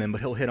name them, but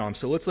he'll hit on them.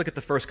 So let's look at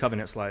the first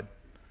covenant slide.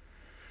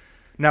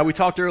 Now, we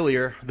talked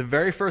earlier, the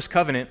very first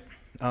covenant,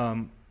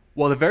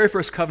 the very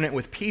first covenant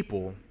with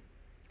people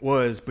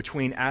was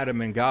between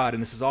Adam and God,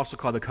 and this is also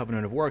called the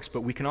covenant of works,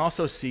 but we can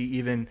also see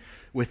even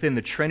within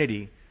the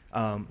Trinity,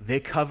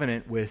 they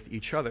covenant with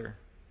each other,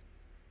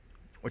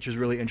 which is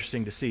really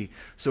interesting to see.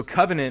 So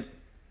covenant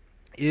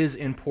is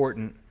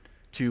important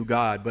to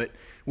God, but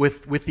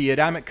with the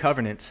Adamic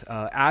covenant,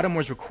 Adam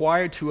was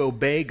required to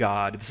obey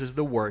God, this is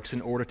the works, in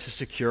order to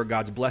secure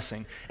God's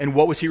blessing. And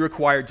what was he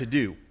required to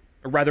do?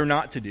 Or rather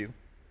not to do?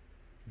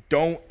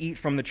 Don't eat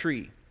from the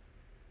tree.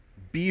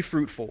 Be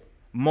fruitful,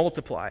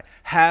 multiply,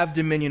 have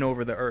dominion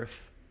over the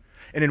earth.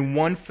 And in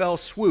one fell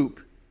swoop,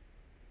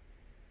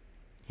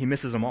 he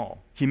misses them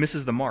all. He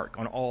misses the mark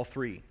on all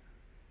three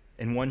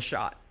in one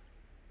shot.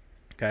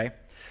 Okay?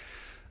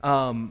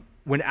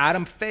 When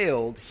Adam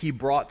failed, he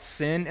brought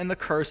sin and the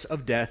curse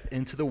of death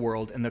into the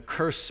world, and the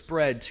curse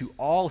spread to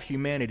all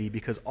humanity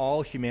because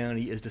all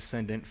humanity is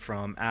descendant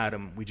from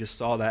Adam. We just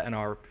saw that in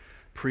our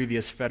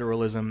previous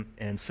federalism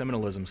and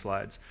seminalism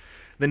slides.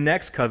 The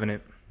next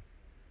covenant,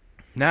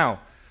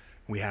 now,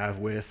 we have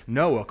with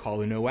Noah,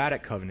 called the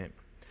Noahic covenant.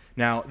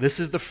 Now, this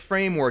is the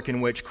framework in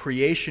which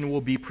creation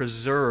will be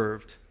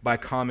preserved by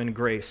common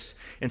grace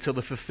until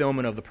the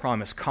fulfillment of the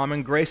promise.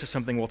 Common grace is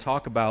something we'll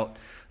talk about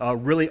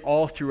really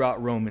all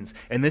throughout Romans.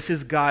 And this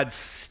is God's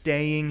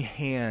staying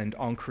hand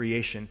on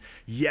creation.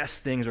 Yes,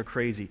 things are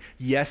crazy.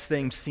 Yes,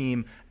 things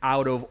seem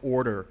out of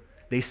order.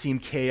 They seem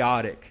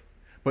chaotic.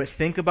 But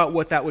think about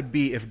what that would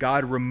be if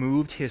God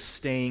removed his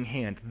staying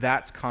hand.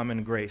 That's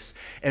common grace.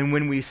 And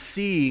when we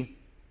see,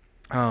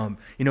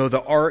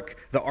 the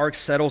ark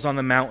settles on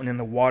the mountain and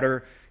the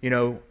water,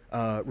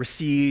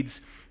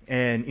 recedes,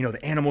 and,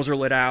 the animals are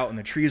let out and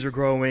the trees are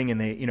growing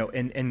and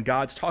and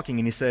God's talking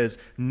and he says,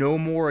 no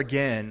more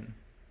again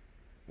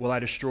will I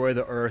destroy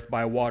the earth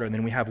by water. And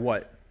then we have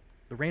what?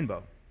 The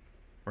rainbow,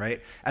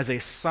 right? As a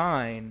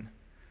sign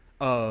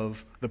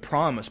of the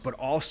promise, but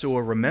also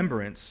a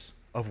remembrance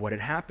of what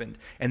had happened.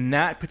 And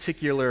that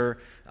particular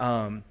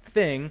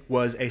thing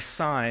was a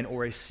sign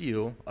or a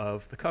seal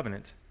of the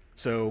covenant.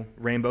 So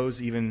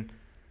rainbows even,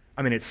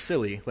 I mean, it's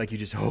silly, like you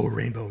just, oh,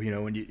 rainbow,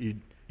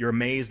 and you're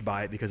amazed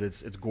by it because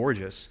it's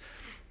gorgeous.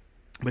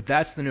 But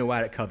that's the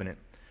Noahic covenant.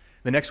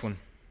 The next one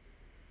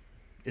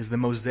is the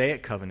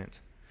Mosaic covenant.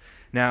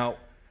 Now,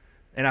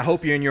 and I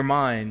hope in your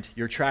mind,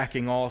 you're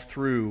tracking all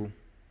through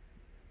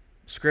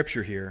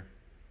Scripture here.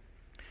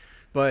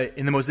 But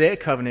in the Mosaic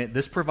covenant,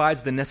 this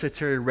provides the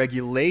necessary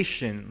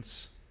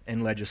regulations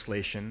and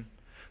legislation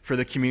for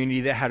the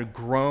community that had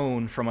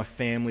grown from a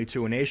family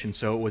to a nation.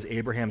 So it was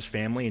Abraham's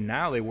family, and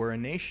now they were a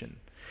nation.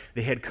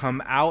 They had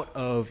come out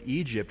of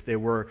Egypt. They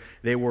were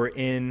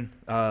in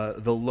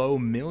the low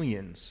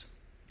millions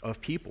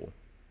of people.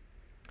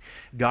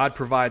 God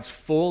provides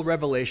full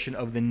revelation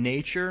of the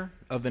nature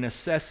of the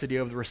necessity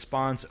of the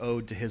response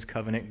owed to his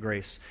covenant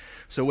grace.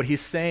 So what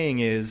he's saying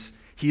is,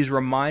 he's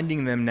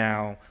reminding them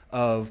now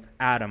of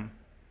Adam.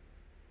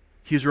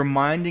 He's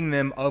reminding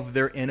them of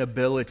their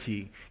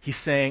inability. He's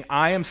saying,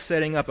 I am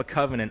setting up a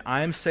covenant.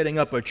 I am setting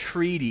up a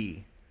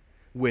treaty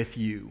with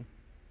you.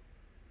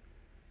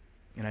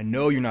 And I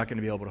know you're not going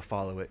to be able to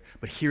follow it,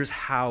 but here's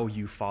how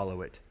you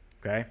follow it.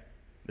 Okay?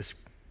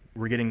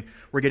 We're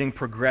getting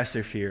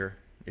progressive here,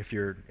 if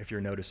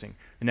you're noticing.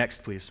 The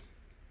next, please.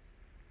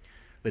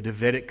 The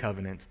Davidic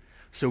covenant.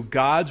 So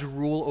God's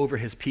rule over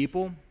his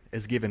people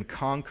is given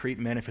concrete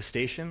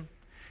manifestation,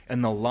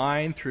 and the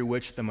line through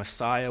which the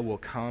Messiah will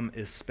come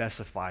is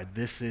specified.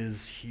 This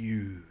is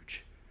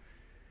huge.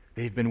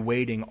 They've been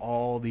waiting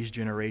all these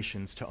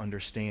generations to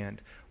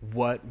understand,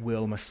 what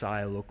will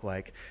Messiah look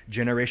like?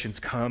 Generations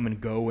come and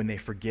go and they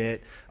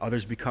forget.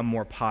 Others become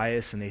more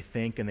pious and they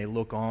think and they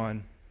look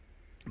on.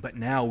 But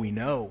now we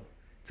know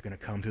it's going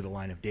to come through the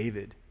line of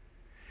David.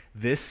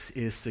 This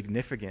is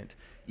significant.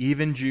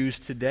 Even Jews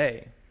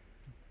today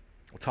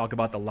will talk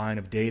about the line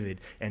of David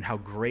and how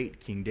great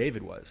King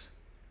David was.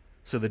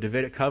 So the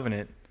Davidic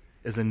covenant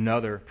is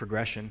another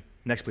progression.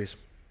 Next, please.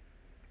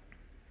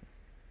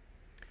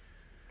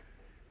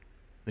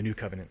 The new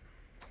covenant.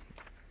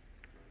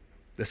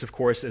 This, of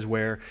course, is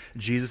where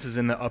Jesus is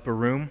in the upper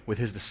room with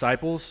his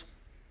disciples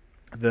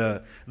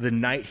the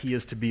night he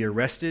is to be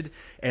arrested,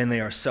 and they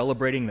are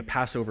celebrating the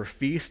Passover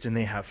feast, and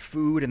they have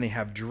food and they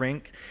have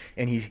drink,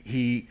 and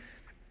he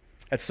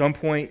at some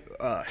point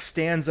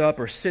stands up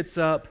or sits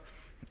up,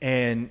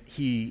 and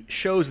he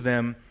shows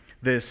them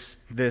this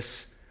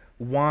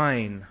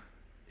wine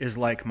is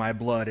like my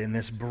blood, and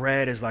this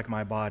bread is like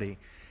my body,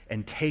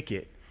 and take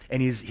it.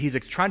 And he's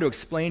trying to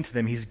explain to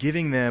them, he's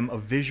giving them a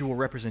visual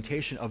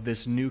representation of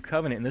this new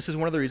covenant. And this is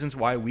one of the reasons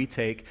why we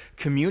take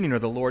communion or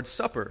the Lord's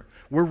Supper.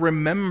 We're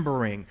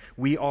remembering.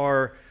 We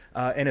are,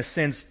 in a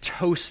sense,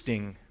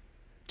 toasting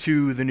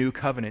to the new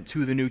covenant,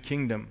 to the new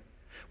kingdom.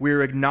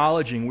 We're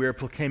acknowledging, we're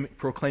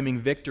proclaiming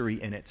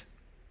victory in it.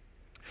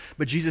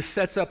 But Jesus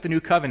sets up the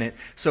new covenant.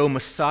 So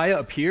Messiah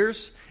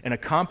appears and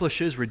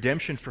accomplishes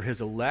redemption for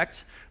his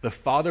elect. The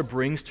Father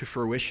brings to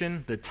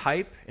fruition the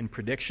type and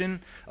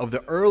prediction of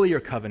the earlier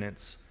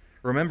covenants.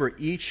 Remember,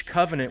 each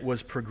covenant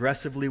was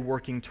progressively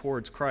working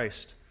towards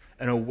Christ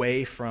and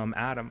away from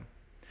Adam.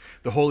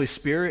 The Holy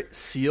Spirit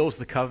seals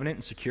the covenant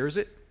and secures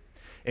it,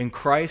 and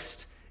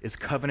Christ is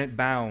covenant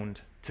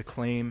bound to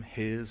claim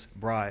his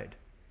bride.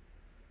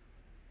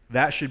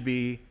 That should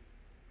be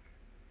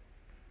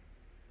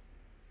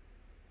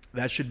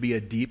a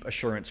deep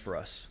assurance for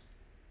us.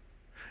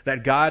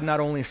 That God not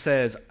only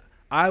says,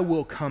 I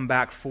will come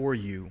back for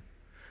you,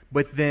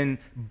 but then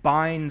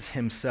binds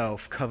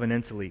himself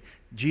covenantally.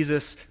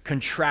 Jesus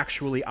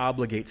contractually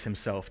obligates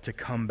himself to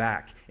come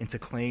back and to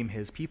claim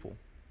his people.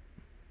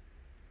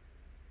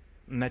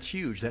 And that's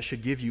huge. That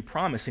should give you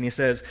promise. And he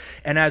says,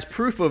 and as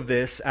proof of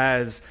this,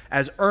 as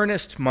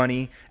earnest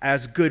money,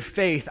 as good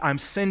faith, I'm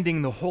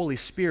sending the Holy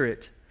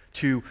Spirit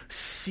to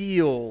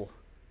seal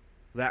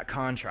that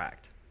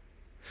contract.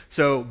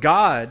 So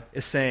God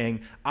is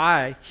saying,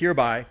 I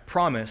hereby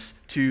promise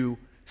to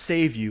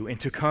save you and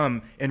to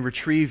come and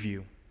retrieve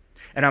you.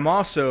 And I'm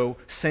also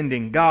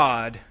sending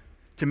God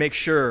to make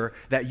sure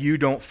that you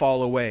don't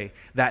fall away,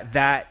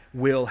 that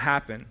will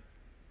happen.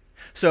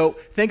 So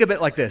think of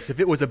it like this. If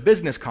it was a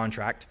business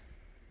contract,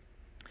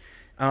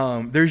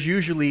 there's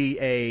usually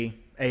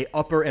a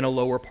upper and a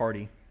lower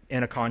party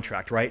in a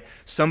contract, right?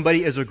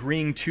 Somebody is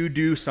agreeing to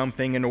do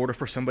something in order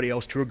for somebody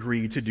else to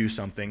agree to do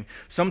something.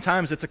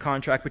 Sometimes it's a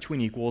contract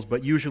between equals,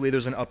 but usually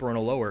there's an upper and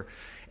a lower.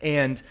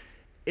 And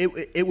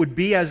it would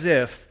be as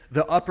if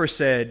the upper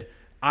said,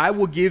 I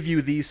will give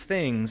you these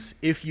things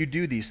if you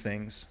do these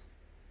things.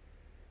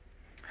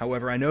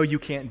 However, I know you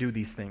can't do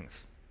these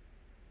things.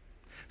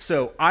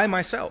 So I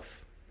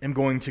myself am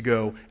going to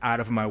go out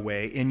of my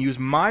way and use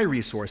my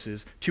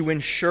resources to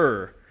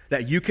ensure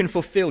that you can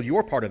fulfill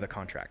your part of the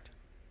contract,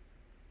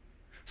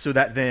 so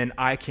that then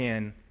I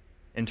can,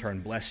 in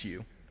turn, bless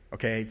you.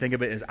 Okay? Think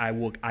of it as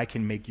I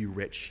can make you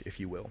rich, if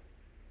you will.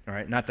 All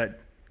right? Not that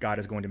God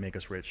is going to make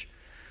us rich.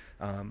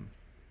 But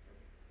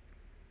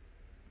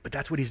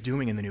that's what he's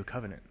doing in the new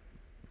covenant.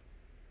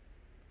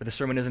 But the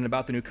sermon isn't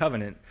about the new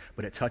covenant,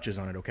 but it touches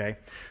on it, okay?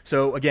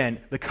 So again,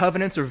 the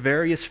covenants are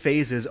various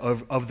phases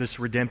of this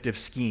redemptive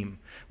scheme.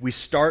 We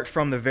start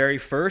from the very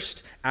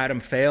first. Adam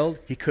failed.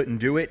 He couldn't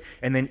do it.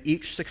 And then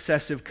each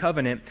successive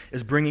covenant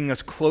is bringing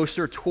us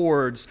closer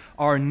towards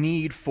our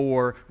need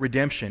for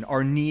redemption,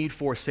 our need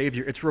for a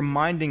Savior. It's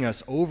reminding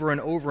us over and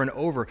over and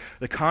over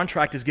the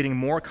contract is getting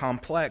more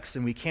complex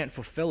and we can't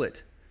fulfill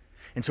it.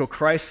 Until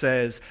Christ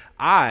says,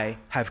 I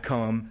have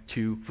come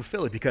to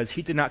fulfill it, because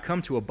he did not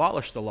come to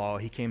abolish the law.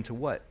 He came to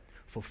what?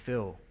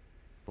 Fulfill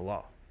the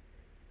law.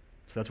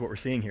 So that's what we're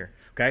seeing here,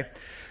 okay?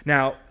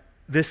 Now,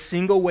 this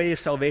single way of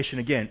salvation,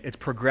 again, it's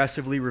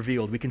progressively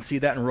revealed. We can see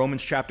that in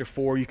Romans chapter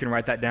 4. You can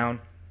write that down.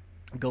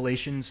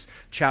 Galatians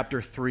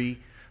chapter 3.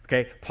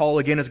 Okay, Paul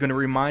again is going to be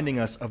reminding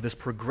us of this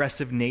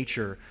progressive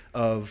nature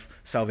of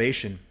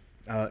salvation.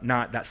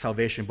 Not that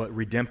salvation, but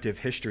redemptive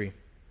history.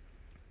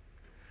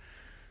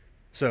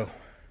 So,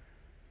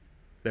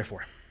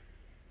 therefore,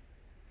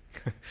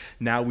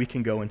 now we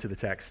can go into the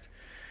text.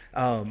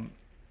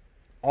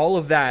 All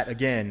of that,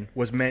 again,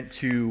 was meant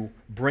to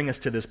bring us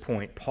to this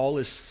point. Paul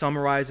is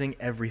summarizing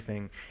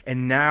everything,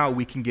 and now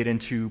we can get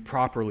into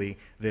properly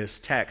this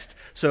text.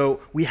 So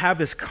we have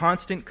this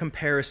constant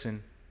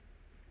comparison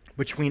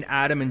between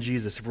Adam and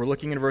Jesus. If we're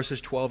looking in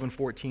verses 12 and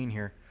 14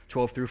 here,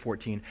 12 through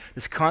 14,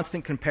 this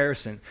constant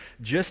comparison.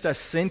 Just as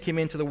sin came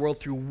into the world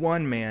through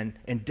one man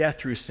and death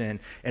through sin,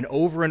 and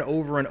over and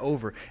over and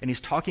over. And he's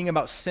talking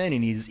about sin,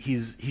 and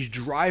he's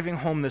driving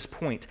home this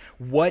point.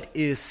 What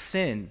is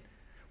sin?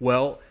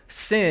 Well,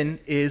 sin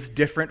is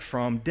different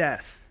from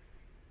death.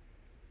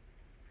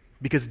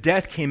 Because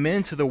death came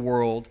into the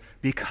world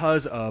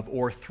because of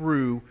or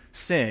through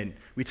sin.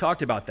 We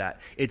talked about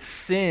that. It's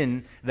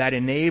sin that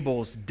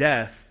enables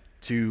death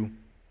to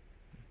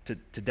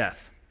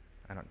death.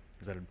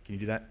 Can you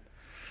do that?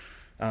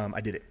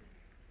 I did it.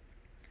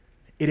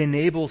 It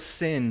enables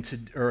sin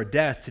or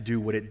death to do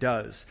what it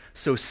does.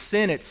 So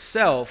sin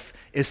itself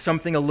is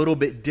something a little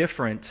bit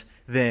different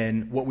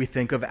than what we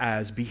think of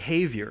as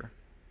behavior.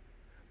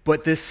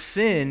 But this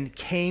sin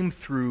came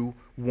through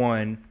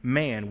one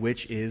man,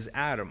 which is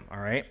Adam, all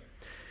right?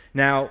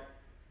 Now,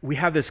 we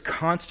have this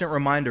constant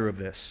reminder of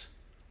this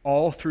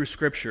all through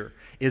Scripture,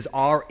 is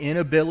our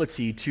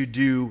inability to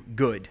do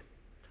good,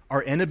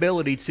 our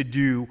inability to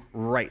do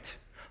right,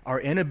 our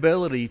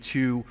inability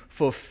to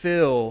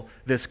fulfill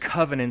this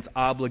covenant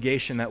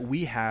obligation that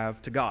we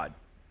have to God.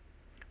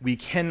 We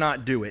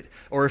cannot do it.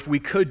 Or if we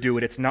could do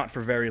it, it's not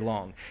for very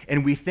long.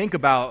 And we think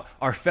about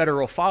our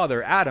federal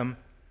father, Adam,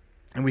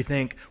 and we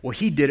think, well,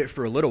 he did it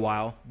for a little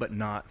while, but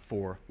not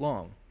for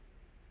long.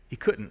 He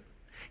couldn't.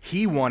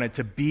 He wanted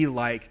to be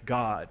like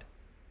God.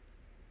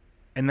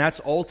 And that's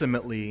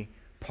ultimately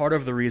part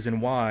of the reason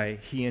why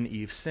he and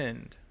Eve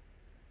sinned.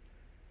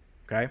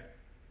 Okay?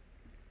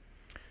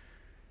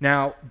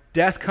 Now,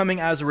 death coming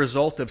as a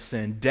result of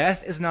sin.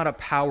 Death is not a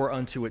power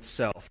unto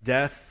itself.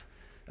 Death,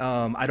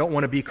 I don't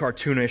want to be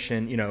cartoonish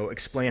and,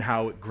 explain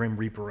how Grim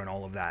Reaper and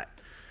all of that.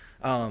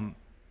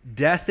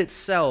 Death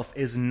itself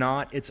is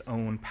not its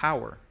own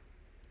power.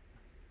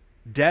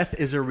 Death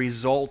is a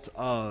result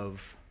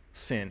of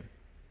sin.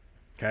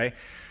 Okay?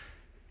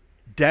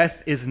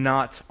 Death is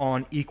not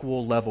on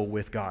equal level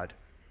with God.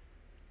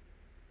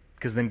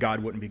 Because then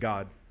God wouldn't be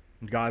God.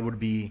 God would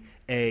be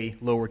a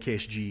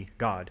lowercase g,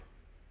 God.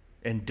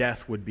 And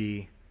death would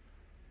be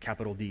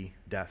capital D,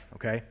 death,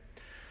 okay?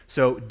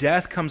 So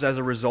death comes as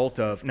a result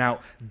of, now,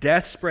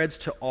 death spreads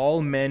to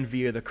all men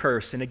via the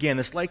curse. And again,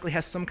 this likely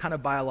has some kind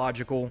of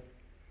biological,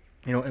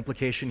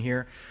 implication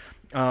here.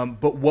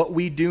 But what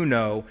we do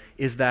know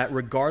is that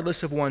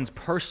regardless of one's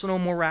personal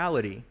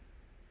morality,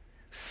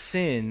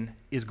 sin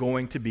is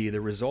going to be the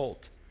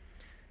result.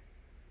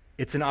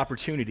 It's an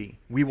opportunity.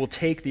 We will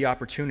take the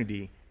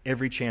opportunity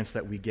every chance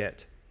that we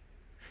get.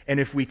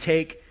 And if we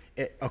take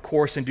a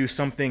course and do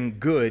something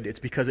good, it's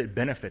because it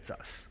benefits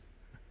us.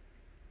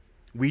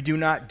 We do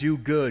not do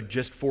good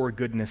just for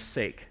goodness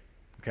sake,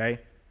 okay?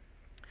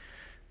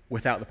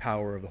 Without the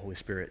power of the Holy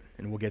Spirit,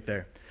 and we'll get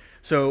there.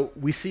 So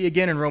we see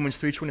again in Romans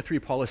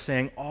 3:23, Paul is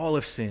saying, all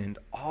have sinned,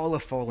 all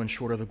have fallen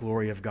short of the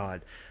glory of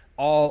God.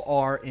 All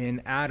are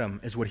in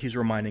Adam, is what he's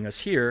reminding us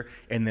here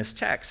in this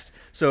text.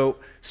 So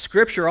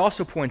Scripture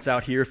also points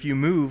out here, if you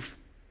move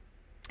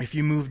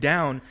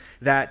down,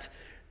 that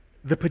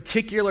the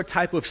particular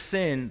type of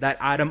sin that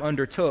Adam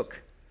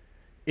undertook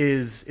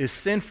is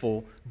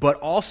sinful, but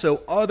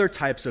also other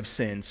types of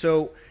sin.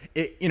 So,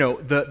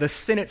 the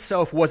sin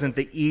itself wasn't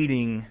the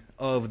eating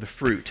of the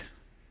fruit.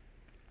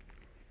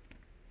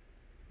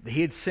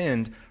 He had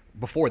sinned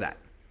before that.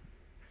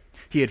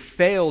 He had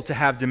failed to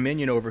have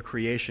dominion over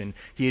creation.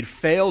 He had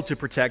failed to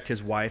protect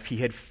his wife. He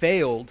had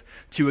failed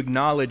to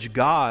acknowledge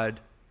God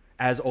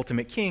as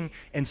ultimate king.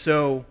 And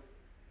so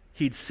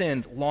he'd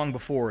sinned long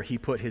before he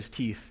put his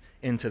teeth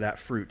into that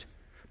fruit.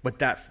 But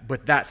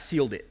that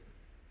sealed it.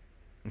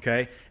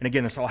 Okay? And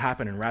again, this all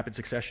happened in rapid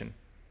succession.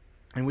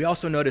 And we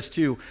also noticed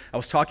too, I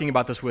was talking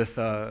about this with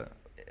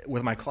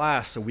my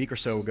class a week or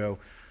so ago.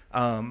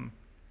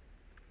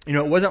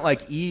 It wasn't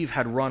like Eve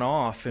had run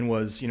off and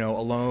was,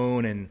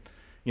 alone and,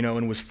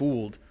 and was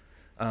fooled.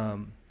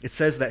 it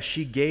says that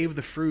she gave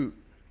the fruit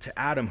to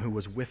Adam who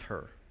was with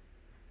her.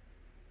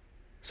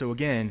 So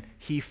again,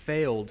 he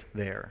failed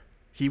there.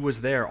 He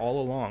was there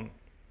all along.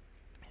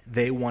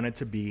 They wanted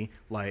to be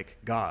like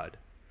God,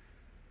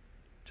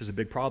 which is a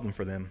big problem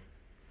for them.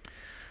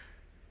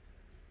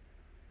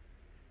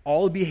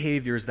 All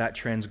behaviors that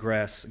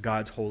transgress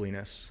God's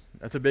holiness.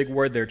 That's a big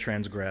word there,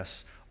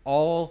 transgress.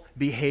 All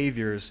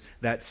behaviors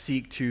that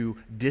seek to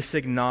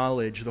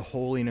disacknowledge the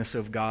holiness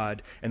of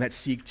God and that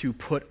seek to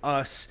put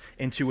us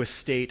into a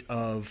state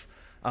of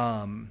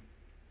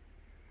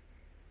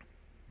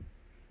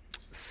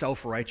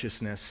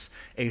self-righteousness,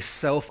 a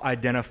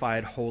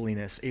self-identified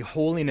holiness, a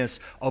holiness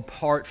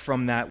apart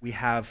from that we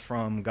have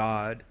from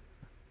God,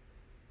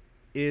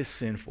 is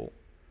sinful.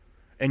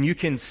 And you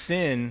can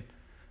sin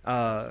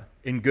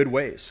in good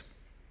ways,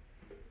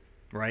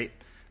 right?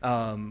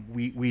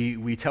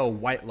 We tell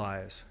white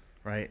lies,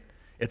 right?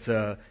 It's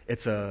a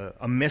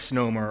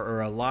misnomer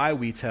or a lie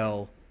we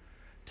tell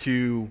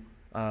to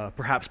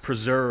perhaps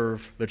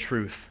preserve the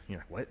truth. You're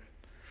like, what?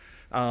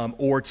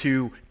 Or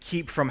to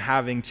keep from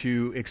having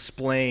to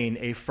explain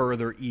a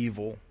further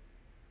evil.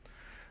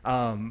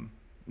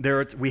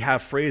 We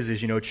have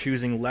phrases,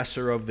 choosing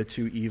lesser of the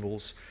two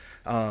evils,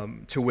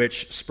 to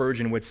which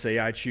Spurgeon would say,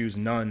 I choose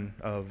none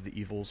of the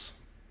evils.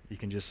 You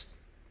can just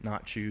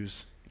not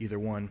choose either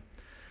one.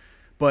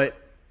 But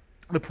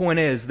the point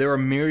is, there are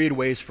myriad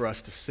ways for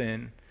us to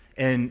sin,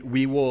 and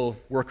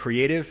we're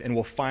creative and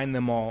we'll find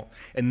them all.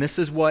 And this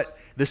is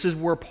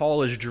where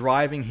Paul is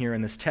driving here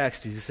in this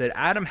text. He said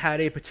Adam had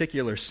a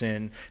particular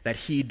sin that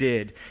he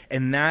did,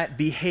 and that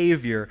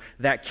behavior,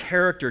 that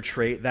character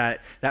trait, that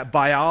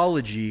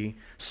biology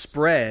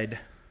spread.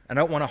 I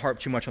don't want to harp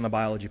too much on the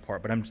biology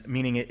part, but I'm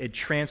meaning it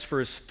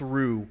transfers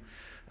through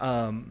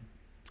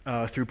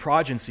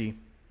progeny.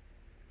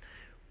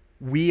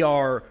 We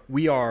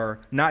are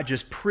not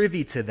just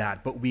privy to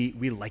that, but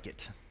we like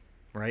it,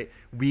 right?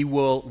 We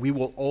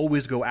will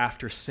always go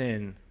after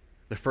sin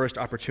the first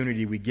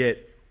opportunity we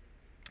get.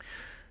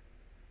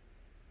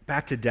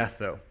 Back to death,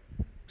 though.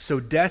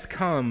 So death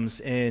comes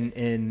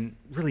in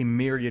really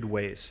myriad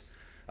ways.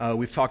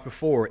 We've talked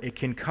before. It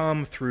can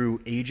come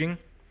through aging.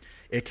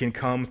 It can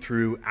come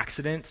through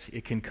accident.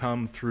 It can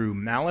come through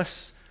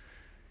malice.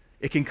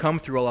 It can come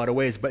through a lot of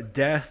ways, but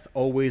death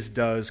always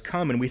does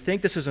come. And we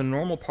think this is a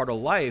normal part of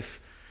life,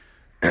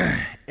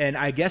 and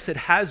I guess it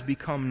has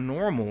become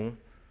normal,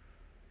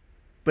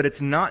 but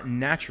it's not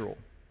natural.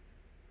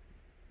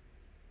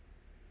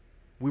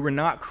 We were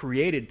not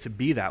created to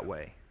be that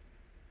way.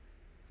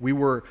 We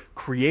were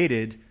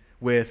created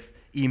with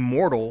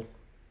immortal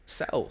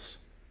cells.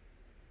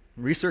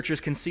 Researchers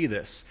can see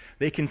this.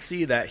 They can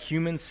see that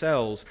human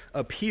cells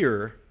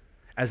appear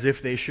as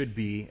if they should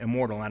be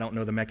immortal. I don't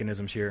know the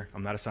mechanisms here.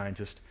 I'm not a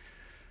scientist.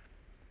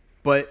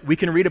 But we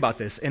can read about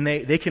this, and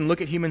they can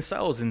look at human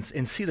cells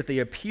and see that they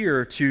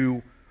appear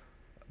to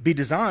be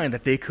designed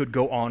that they could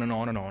go on and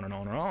on and on and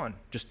on and on,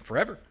 just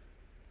forever.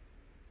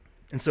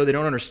 And so they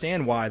don't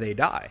understand why they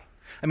die.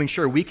 I mean,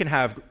 sure, we can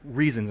have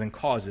reasons and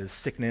causes,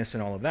 sickness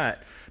and all of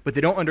that, but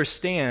they don't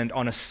understand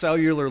on a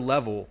cellular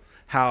level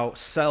how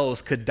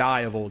cells could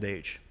die of old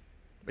age.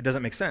 It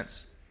doesn't make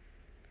sense.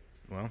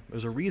 Well,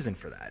 there's a reason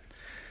for that.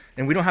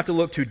 And we don't have to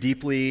look too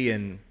deeply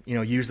and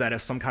use that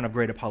as some kind of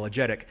great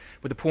apologetic.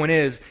 But the point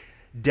is,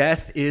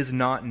 death is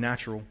not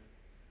natural.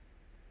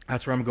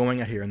 That's where I'm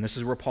going at here, and this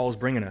is where Paul is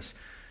bringing us.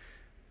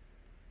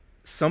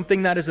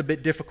 Something that is a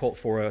bit difficult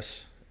for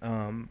us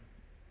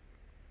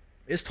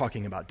is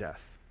talking about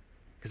death,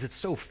 because it's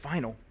so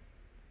final.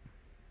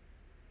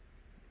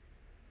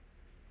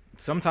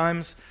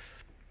 Sometimes,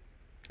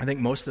 I think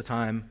most of the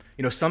time,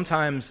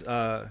 sometimes,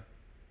 I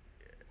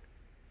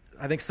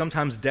think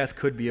sometimes death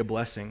could be a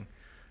blessing,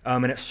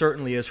 and it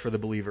certainly is for the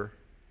believer.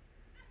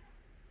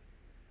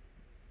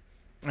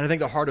 And I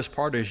think the hardest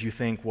part is you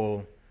think,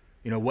 well,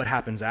 what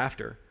happens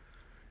after?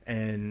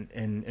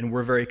 And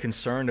we're very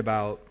concerned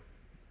about,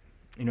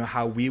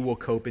 how we will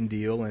cope and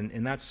deal,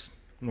 and that's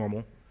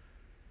normal.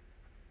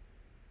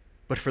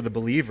 But for the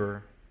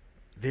believer,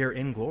 they're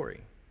in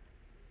glory.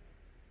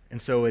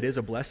 And so it is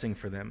a blessing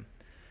for them.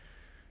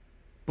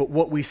 But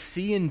what we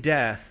see in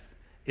death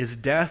is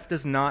death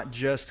does not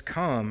just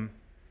come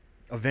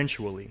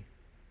eventually.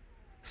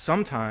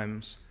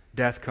 Sometimes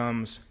death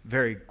comes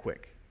very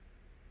quick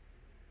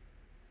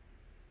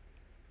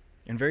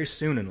and very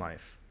soon in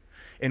life.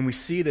 And we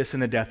see this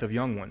in the death of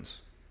young ones.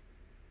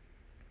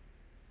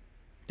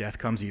 Death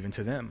comes even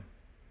to them.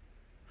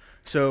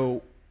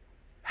 So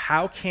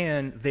how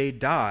can they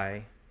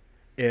die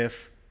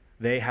if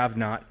they have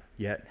not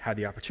yet had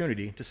the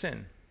opportunity to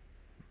sin?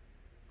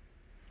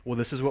 Well,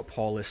 this is what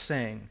Paul is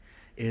saying,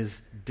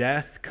 is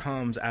death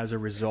comes as a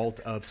result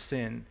of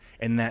sin,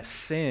 and that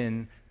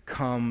sin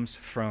comes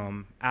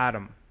from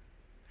Adam.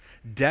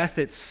 Death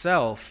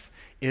itself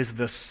is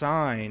the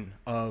sign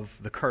of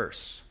the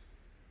curse,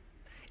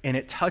 and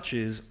it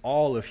touches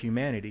all of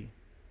humanity,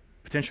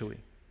 potentially.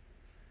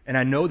 And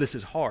I know this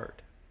is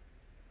hard,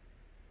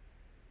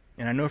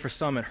 and I know for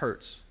some it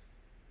hurts.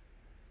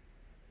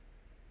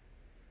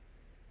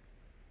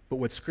 But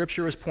what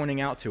Scripture is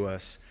pointing out to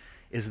us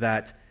is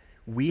that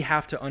we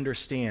have to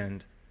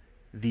understand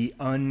the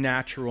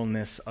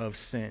unnaturalness of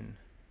sin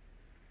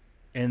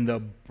and the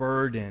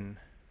burden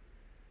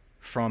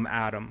from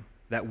Adam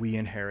that we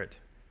inherit.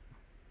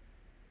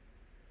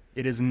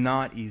 It is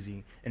not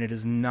easy, and it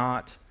is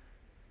not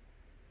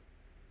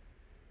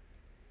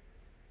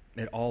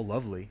at all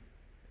lovely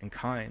and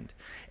kind.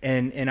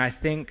 And I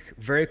think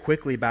very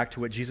quickly back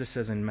to what Jesus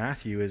says in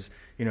Matthew is,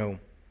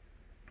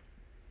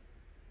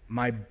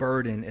 my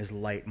burden is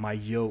light, my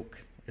yoke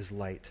is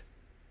light.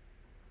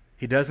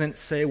 He doesn't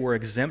say we're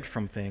exempt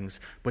from things,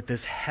 but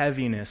this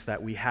heaviness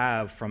that we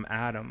have from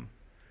Adam,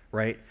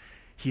 right?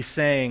 He's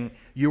saying,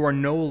 you are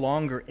no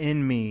longer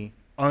in me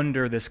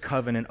under this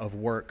covenant of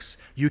works.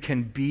 You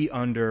can be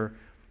under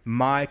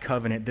my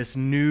covenant, this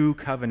new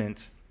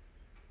covenant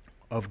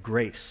of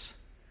grace.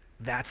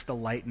 That's the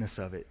lightness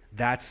of it.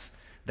 That's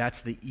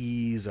the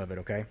ease of it,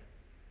 okay?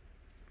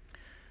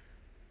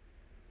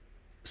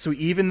 So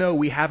even though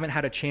we haven't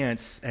had a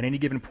chance at any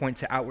given point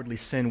to outwardly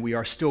sin, we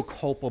are still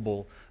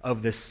culpable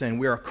of this sin.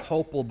 We are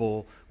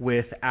culpable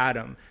with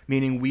Adam,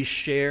 meaning we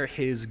share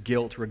his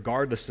guilt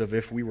regardless of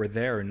if we were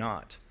there or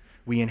not.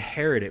 We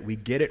inherit it. We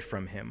get it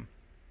from him.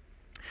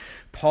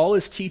 Paul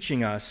is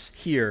teaching us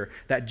here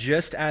that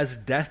just as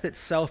death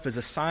itself is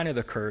a sign of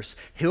the curse,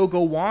 he'll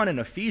go on in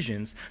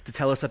Ephesians to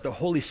tell us that the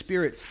Holy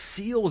Spirit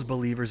seals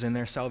believers in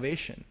their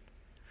salvation.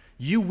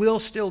 You will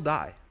still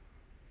die.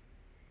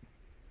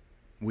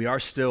 We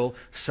are still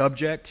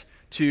subject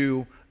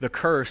to the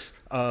curse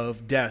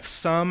of death.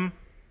 Some,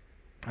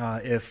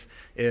 if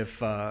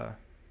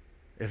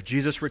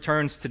Jesus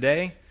returns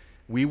today,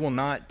 we will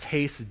not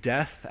taste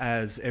death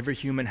as every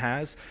human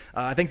has.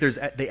 I think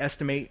they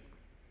estimate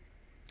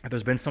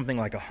there's been something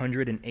like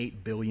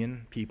 108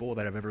 billion people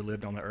that have ever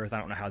lived on the earth. I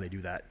don't know how they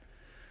do that,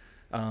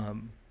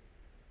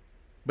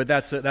 but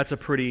that's a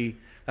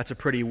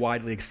pretty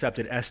widely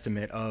accepted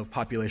estimate of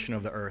population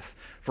of the earth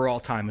for all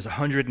time is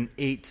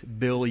 108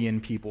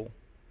 billion people.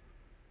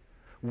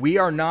 We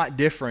are not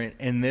different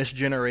in this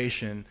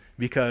generation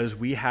because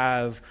we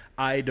have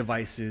eye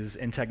devices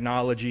and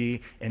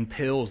technology and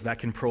pills that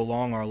can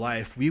prolong our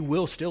life. We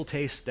will still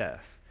taste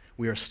death.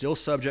 We are still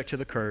subject to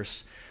the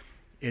curse.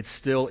 It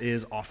still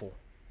is awful.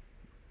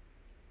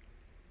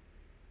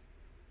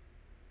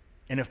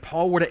 And if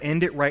Paul were to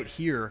end it right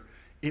here,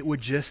 it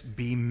would just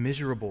be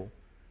miserable.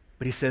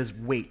 But he says,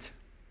 wait.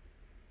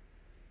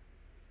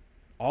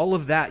 All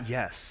of that,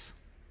 yes.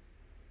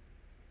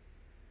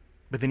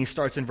 But then he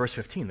starts in verse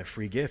 15. The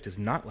free gift is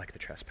not like the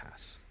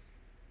trespass.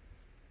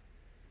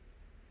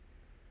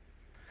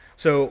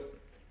 So,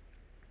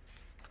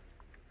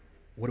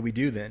 what do we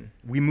do then?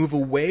 We move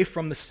away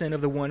from the sin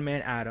of the one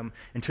man, Adam,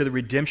 into the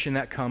redemption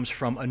that comes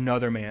from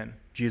another man,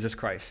 Jesus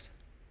Christ.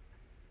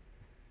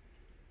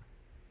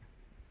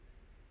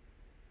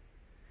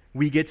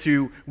 We get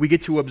to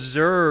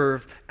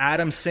observe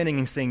Adam sinning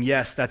and saying,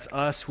 yes, that's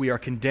us. We are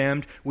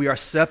condemned. We are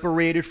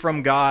separated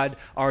from God.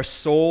 Our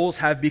souls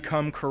have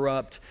become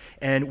corrupt,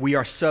 and we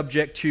are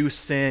subject to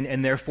sin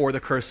and therefore the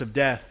curse of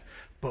death.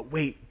 But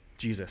wait,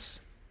 Jesus,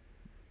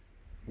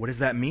 what does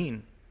that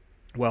mean?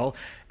 Well,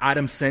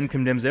 Adam's sin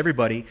condemns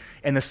everybody,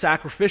 and the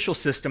sacrificial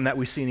system that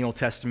we see in the Old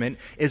Testament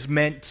is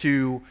meant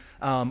to,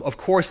 of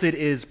course it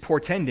is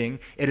portending,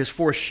 it is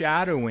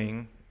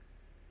foreshadowing,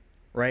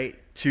 right,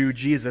 to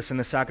Jesus and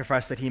the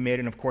sacrifice that he made.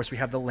 And of course we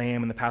have the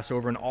lamb and the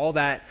Passover and all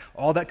that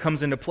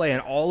comes into play, and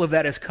all of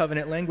that is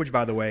covenant language,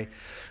 by the way.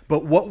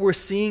 But what we're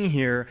seeing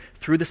here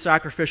through the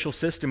sacrificial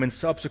system and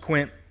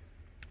subsequent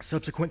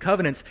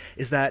covenants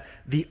is that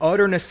the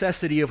utter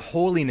necessity of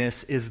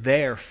holiness is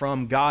there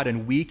from God,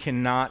 and we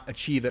cannot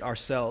achieve it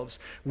ourselves.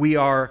 We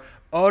are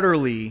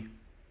utterly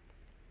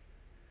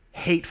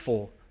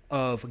hateful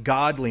of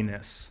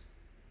godliness.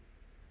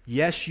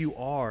 Yes, you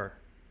are.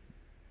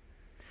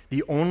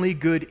 The only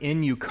good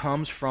in you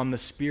comes from the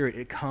Spirit.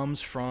 It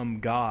comes from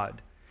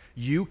God.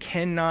 You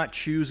cannot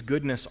choose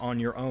goodness on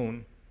your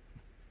own.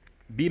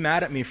 Be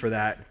mad at me for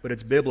that, but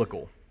it's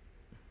biblical.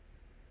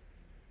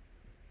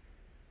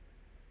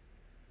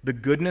 The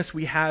goodness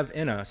we have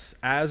in us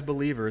as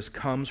believers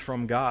comes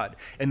from God.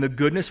 And the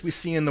goodness we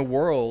see in the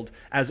world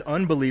as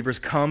unbelievers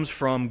comes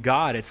from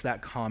God. It's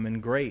that common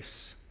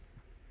grace.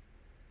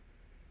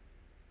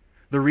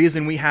 The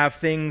reason we have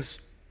things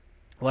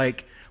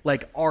like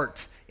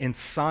art in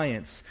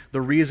science,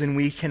 the reason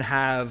we can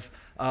have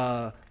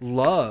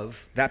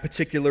love, that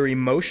particular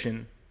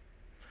emotion,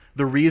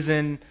 the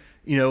reason,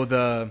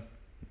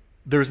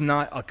 there's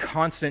not a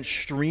constant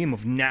stream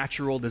of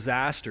natural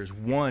disasters,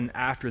 one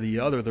after the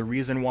other, the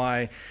reason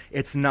why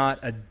it's not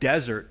a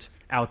desert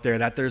out there,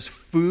 that there's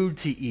food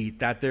to eat,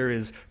 that there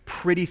is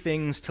pretty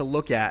things to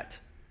look at,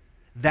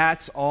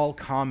 that's all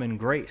common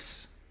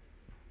grace.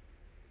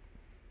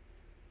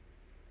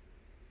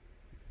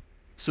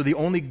 So the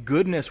only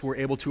goodness we're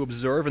able to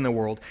observe in the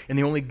world, and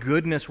the only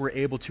goodness we're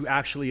able to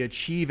actually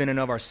achieve in and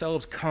of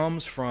ourselves,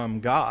 comes from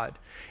God.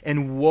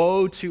 And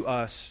woe to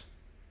us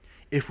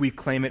if we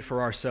claim it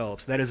for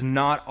ourselves. That is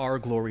not our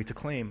glory to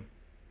claim.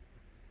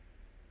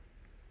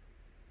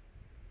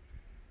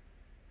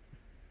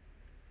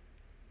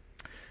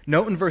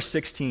 Note in verse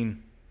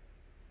 16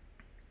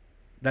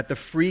 that the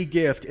free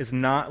gift is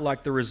not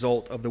like the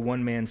result of the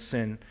one man's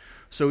sin.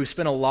 So we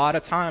spent a lot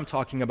of time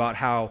talking about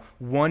how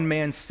one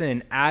man's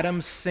sin,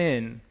 Adam's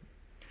sin,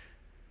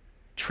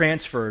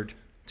 transferred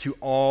to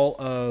all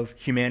of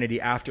humanity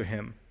after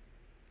him.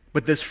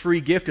 But this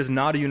free gift is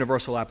not a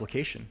universal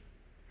application.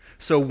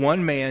 So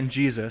one man,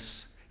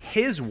 Jesus,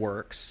 his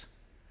works,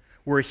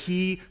 where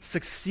he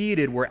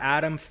succeeded where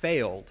Adam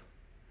failed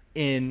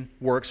in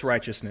works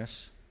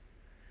righteousness,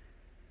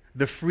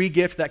 the free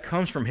gift that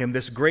comes from him,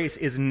 this grace,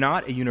 is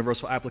not a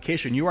universal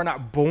application. You are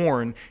not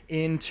born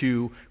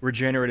into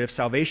regenerative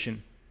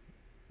salvation.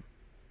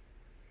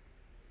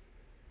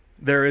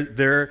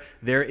 There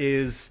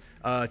is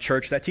a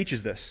church that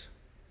teaches this,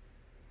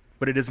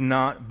 but it is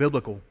not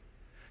biblical.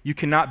 You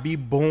cannot be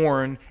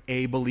born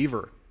a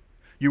believer.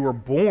 You were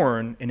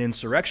born an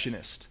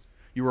insurrectionist.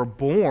 You were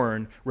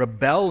born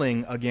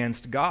rebelling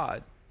against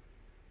God.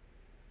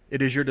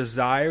 It is your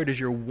desire, it is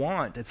your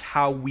want, it's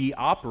how we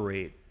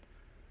operate.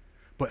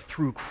 But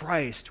through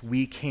Christ,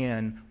 we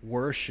can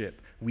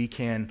worship, we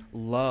can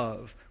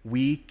love,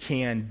 we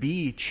can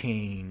be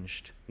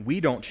changed. We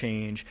don't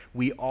change,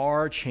 we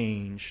are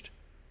changed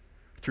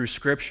through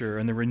Scripture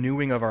and the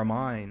renewing of our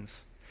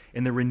minds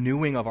and the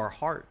renewing of our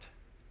heart.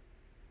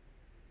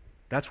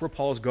 That's where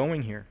Paul's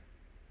going here.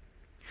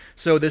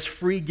 So this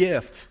free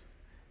gift,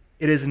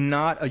 it is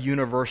not a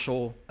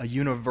universal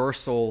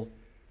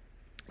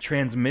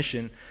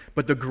transmission,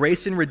 but the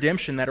grace and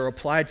redemption that are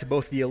applied to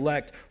both the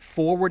elect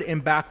forward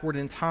and backward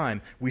in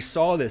time. We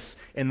saw this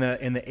in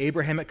the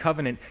Abrahamic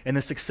covenant and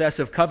the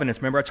successive covenants.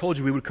 Remember, I told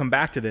you we would come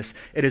back to this.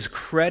 It is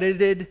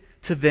credited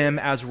to them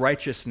as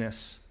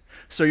righteousness.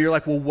 So you're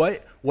like, well,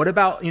 what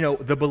about,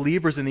 the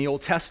believers in the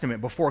Old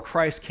Testament before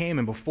Christ came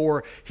and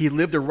before he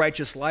lived a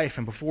righteous life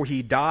and before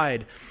he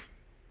died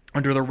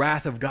under the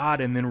wrath of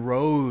God and then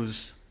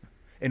rose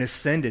and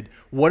ascended?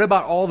 What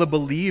about all the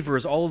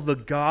believers, all of the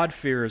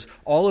God-fearers,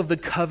 all of the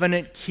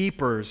covenant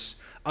keepers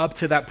up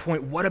to that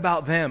point? What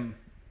about them?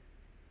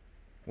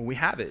 Well, we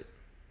have it.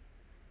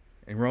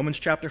 In Romans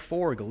chapter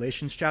 4,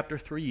 Galatians chapter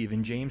 3,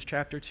 even James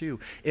chapter 2,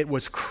 it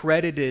was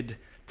credited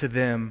to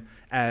them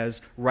as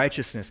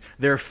righteousness.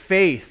 Their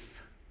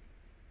faith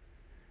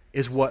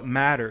is what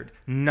mattered,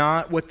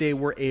 not what they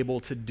were able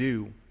to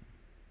do.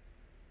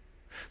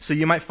 So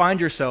you might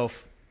find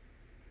yourself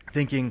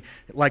thinking,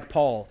 like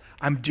Paul,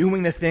 I'm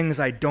doing the things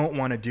I don't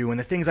want to do, and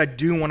the things I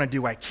do want to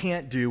do, I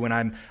can't do,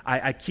 and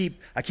I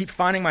keep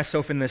finding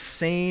myself in the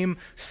same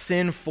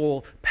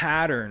sinful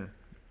pattern,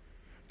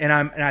 and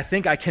I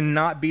think I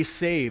cannot be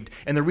saved.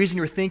 And the reason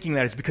you're thinking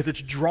that is because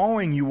it's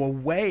drawing you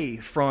away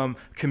from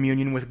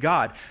communion with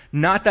God.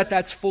 Not that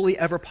that's fully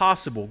ever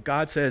possible.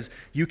 God says,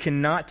 you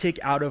cannot take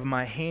out of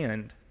my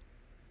hand.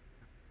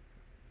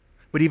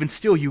 But even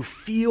still, you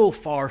feel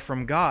far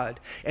from God.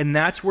 And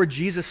that's where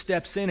Jesus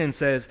steps in and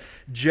says,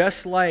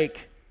 just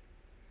like,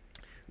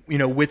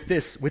 with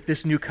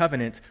this new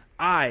covenant,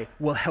 I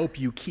will help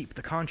you keep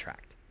the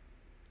contract.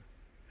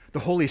 The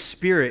Holy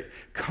Spirit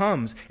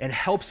comes and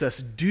helps us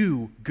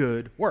do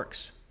good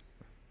works.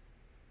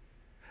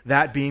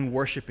 That being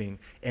worshiping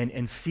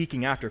and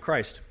seeking after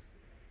Christ.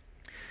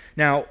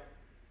 Now,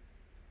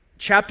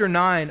 chapter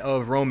 9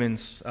 of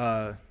Romans,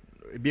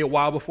 it'd be a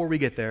while before we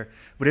get there,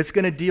 but it's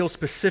going to deal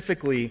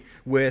specifically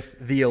with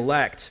the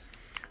elect.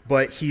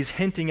 But he's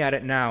hinting at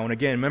it now. And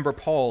again, remember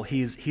Paul,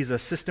 he's a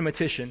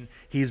systematician.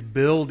 He's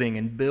building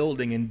and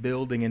building and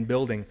building and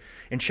building.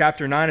 And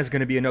chapter 9 is going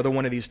to be another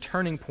one of these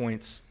turning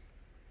points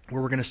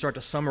where we're going to start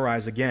to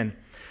summarize again.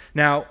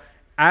 Now,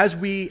 as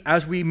we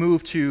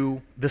move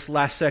to this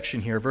last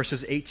section here,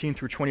 verses 18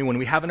 through 21,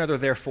 we have another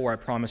therefore. I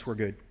promise we're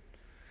good.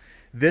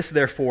 This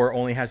therefore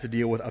only has to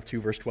deal with up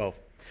to verse 12.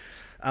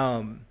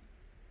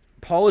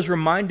 Paul is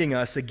reminding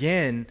us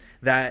again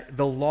that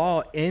the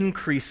law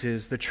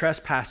increases the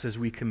trespasses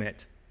we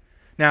commit.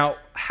 Now,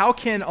 how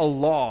can a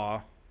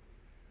law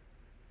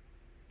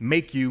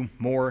make you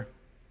more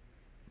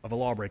of a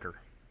lawbreaker?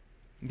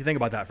 You can think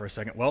about that for a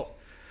second. Well,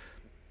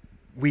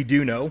 we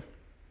do know,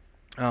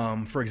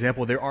 for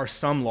example, there are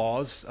some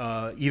laws,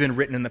 even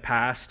written in the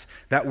past,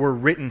 that were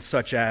written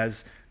such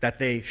as that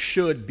they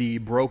should be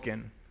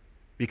broken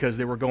because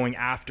they were going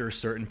after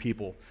certain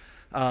people.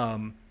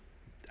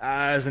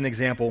 As an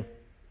example,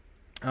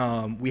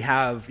 we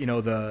have, in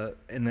the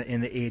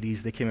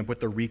 80s, they came up with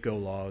the RICO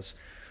laws,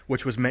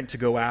 which was meant to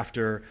go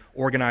after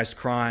organized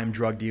crime,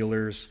 drug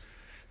dealers.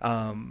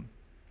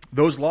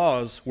 Those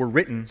laws were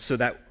written so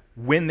that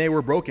when they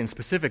were broken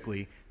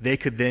specifically, they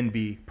could then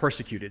be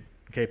prosecuted.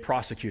 They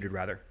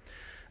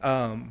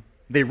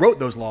wrote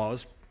those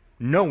laws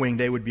knowing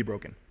they would be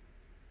broken.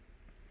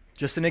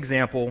 Just an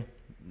example.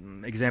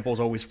 Examples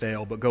always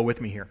fail, but go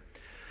with me here.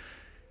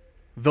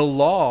 The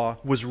law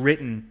was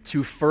written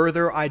to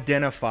further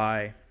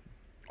identify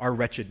our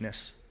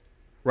wretchedness,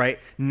 right?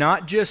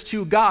 Not just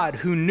to God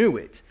who knew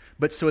it,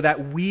 but so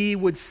that we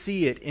would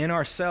see it in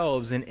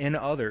ourselves and in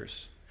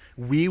others.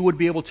 We would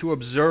be able to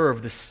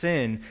observe the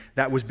sin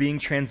that was being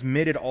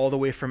transmitted all the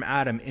way from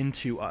Adam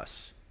into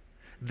us.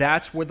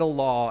 That's where the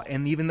law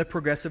and even the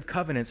progressive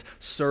covenants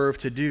serve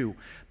to do.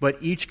 But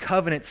each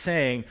covenant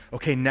saying,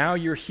 okay, now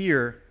you're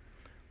here,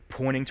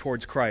 pointing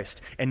towards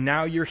Christ. And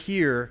now you're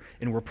here,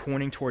 and we're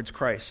pointing towards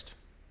Christ.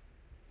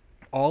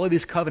 All of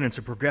these covenants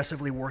are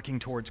progressively working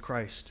towards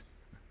Christ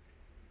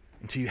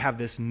until you have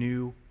this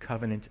new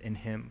covenant in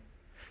him.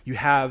 You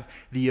have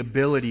the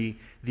ability,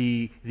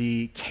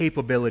 the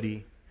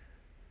capability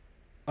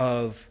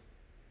of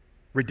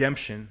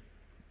redemption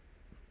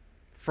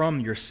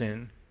from your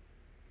sin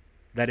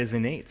that is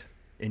innate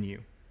in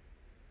you.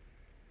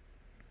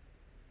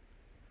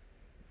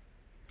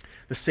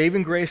 The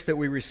saving grace that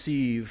we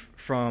receive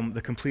from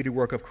the completed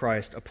work of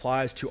Christ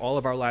applies to all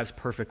of our lives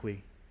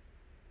perfectly.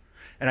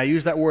 And I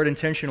use that word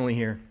intentionally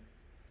here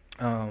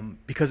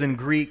because in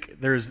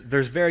Greek, there's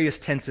various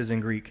tenses in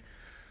Greek.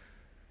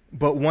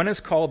 But one is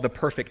called the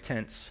perfect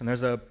tense. And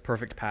there's a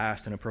perfect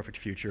past and a perfect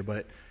future.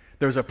 But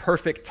there's a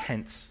perfect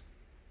tense.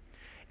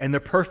 And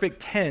the perfect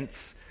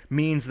tense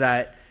means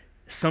that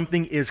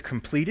something is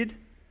completed,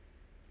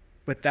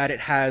 but that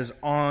it has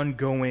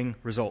ongoing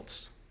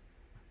results.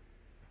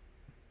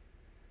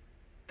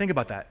 Think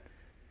about that.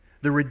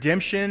 The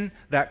redemption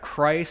that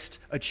Christ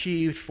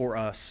achieved for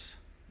us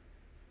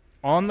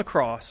on the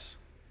cross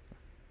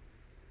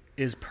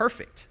is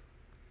perfect.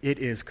 It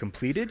is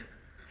completed,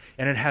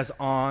 and it has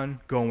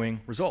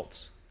ongoing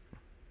results.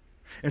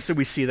 And so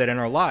we see that in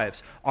our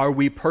lives. Are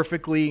we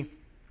perfectly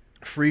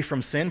free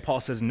from sin?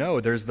 Paul says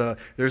no. There's the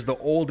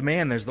old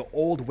man, there's the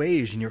old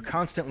ways, and you're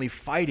constantly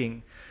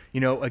fighting,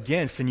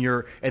 against,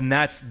 and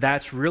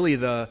that's really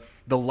the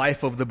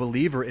life of the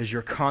believer, is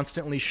you're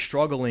constantly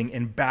struggling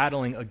and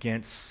battling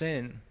against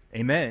sin.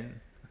 Amen.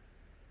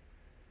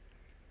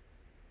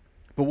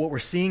 But what we're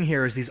seeing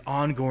here is these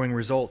ongoing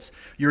results.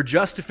 Your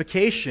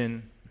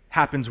justification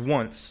happens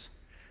once.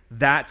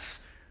 That's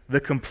the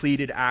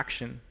completed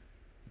action.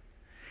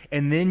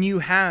 And then you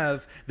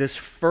have this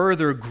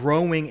further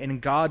growing in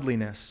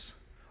godliness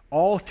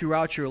all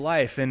throughout your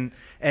life. And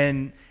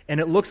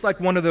it looks like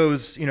one of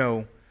those,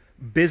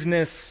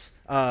 business,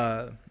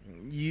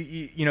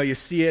 you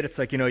see it, it's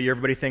like,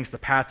 everybody thinks the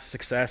path to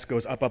success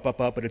goes up, up,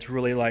 up, up, but it's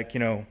really like,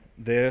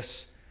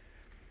 this.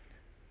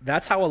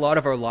 That's how a lot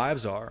of our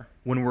lives are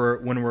when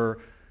we're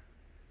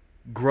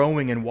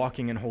growing and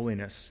walking in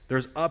holiness.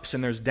 There's ups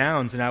and there's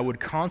downs, and I would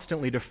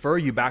constantly defer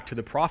you back to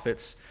the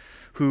prophets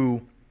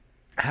who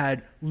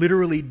had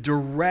literally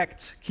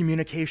direct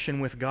communication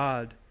with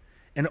God,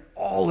 and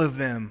all of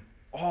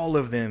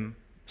them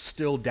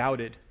still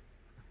doubted,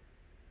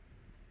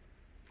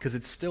 because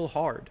it's still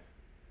hard.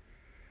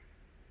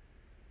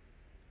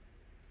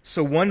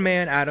 So one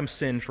man, Adam,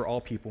 sinned for all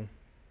people,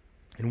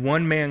 and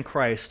one man,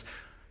 Christ,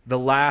 the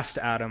last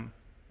Adam,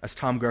 as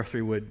Tom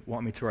Guthrie would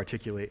want me to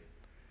articulate.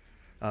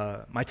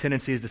 My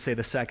tendency is to say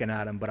the second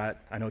Adam, but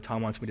I know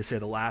Tom wants me to say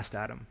the last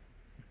Adam.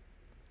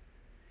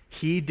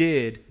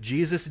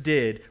 Jesus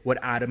did what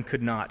Adam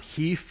could not.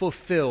 He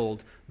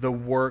fulfilled the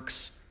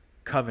works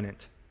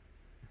covenant.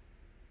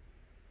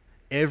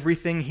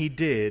 Everything he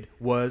did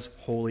was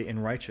holy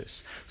and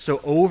righteous. So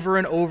over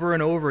and over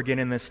and over again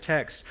in this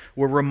text,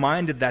 we're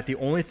reminded that the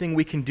only thing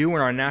we can do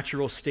in our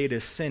natural state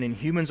is sin, and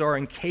humans are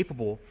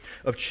incapable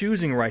of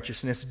choosing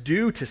righteousness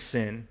due to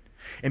sin.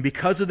 And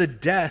because of the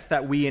death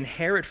that we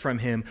inherit from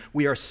him,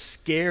 we are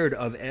scared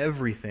of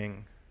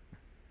everything.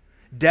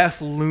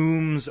 Death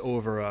looms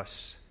over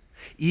us.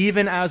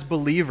 Even as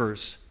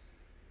believers,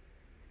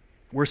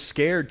 we're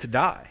scared to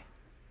die.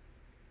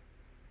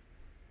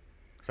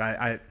 So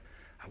I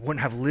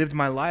wouldn't have lived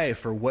my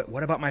life, or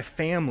what about my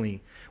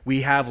family?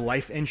 We have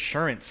life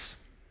insurance.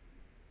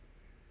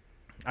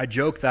 I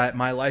joke that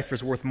my life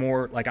is worth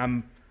more, like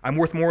I'm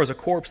worth more as a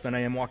corpse than I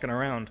am walking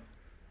around.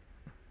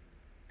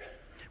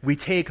 We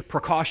take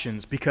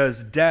precautions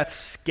because death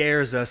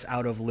scares us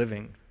out of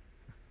living.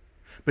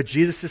 But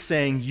Jesus is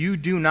saying, you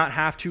do not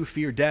have to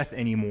fear death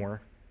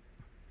anymore.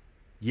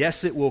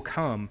 Yes, it will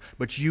come,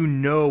 but you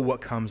know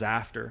what comes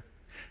after.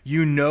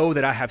 You know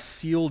that I have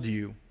sealed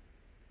you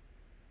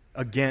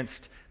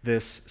against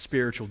this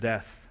spiritual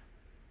death.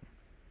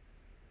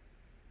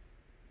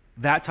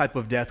 That type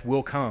of death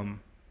will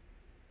come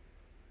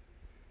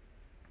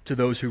to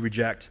those who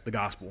reject the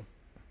gospel.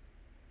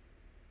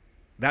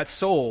 That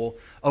soul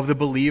of the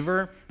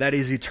believer that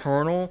is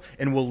eternal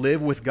and will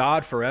live with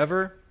God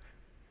forever,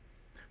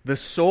 the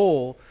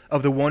soul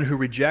of the one who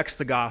rejects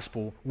the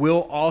gospel will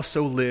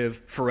also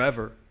live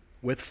forever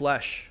with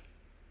flesh.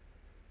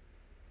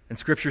 And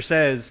Scripture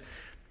says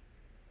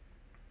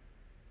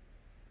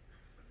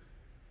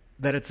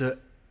that it's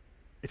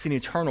an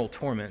eternal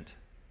torment.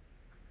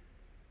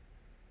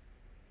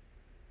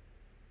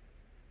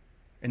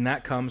 And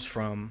that comes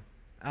from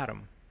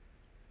Adam.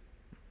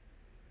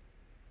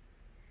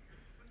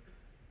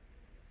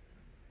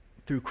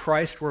 Through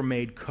Christ we're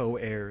made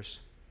co-heirs.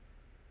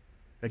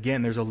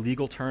 Again, there's a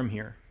legal term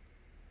here.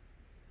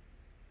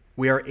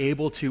 We are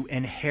able to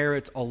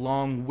inherit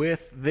along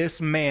with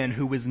this man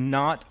who is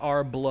not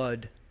our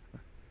blood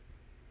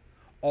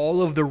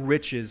all of the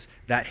riches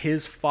that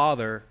his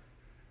Father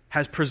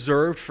has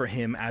preserved for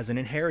him as an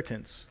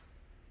inheritance.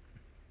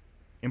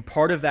 And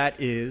part of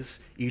that is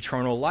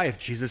eternal life.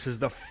 Jesus is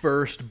the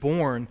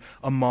firstborn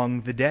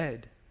among the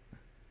dead.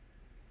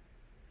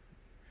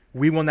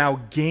 We will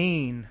now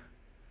gain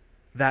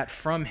that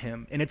from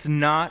him, and it's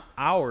not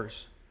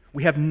ours.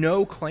 We have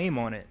no claim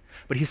on it.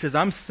 But he says,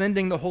 I'm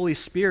sending the Holy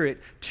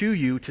Spirit to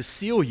you to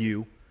seal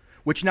you,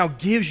 which now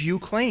gives you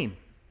claim.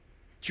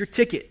 It's your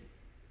ticket.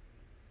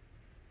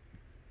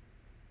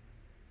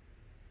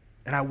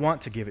 And I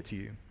want to give it to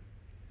you.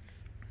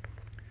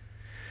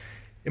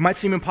 It might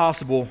seem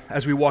impossible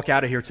as we walk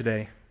out of here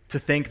today to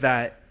think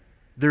that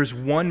there's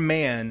one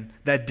man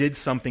that did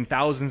something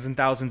thousands and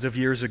thousands of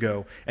years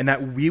ago and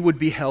that we would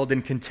be held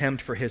in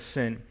contempt for his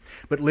sin.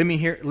 But let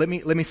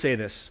me say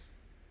this.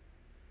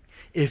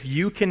 If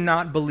you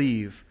cannot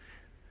believe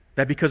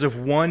that because of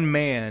one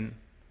man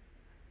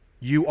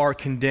you are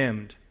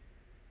condemned,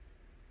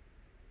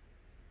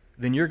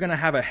 then you're going to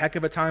have a heck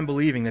of a time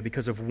believing that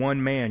because of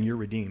one man you're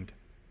redeemed.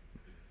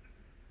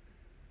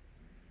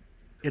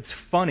 It's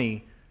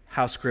funny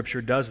how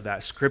Scripture does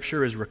that.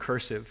 Scripture is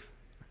recursive.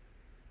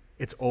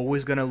 It's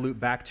always going to loop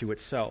back to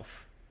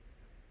itself.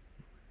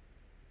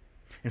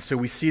 And so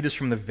we see this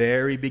from the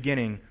very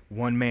beginning.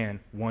 One man,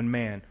 one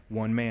man,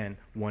 one man,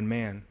 one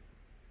man.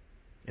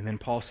 And then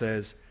Paul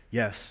says,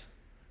 yes,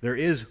 there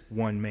is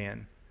one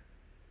man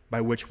by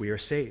which we are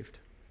saved.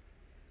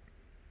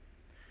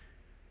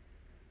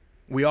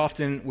 We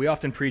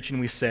often preach and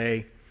we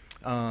say,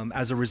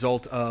 as a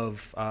result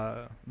of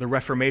the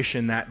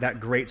Reformation, that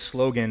great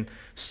slogan,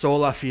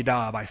 sola fide,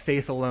 by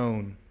faith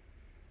alone.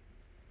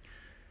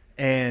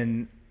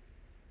 And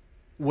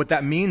what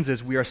that means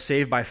is we are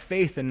saved by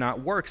faith and not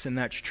works, and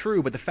that's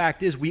true, but the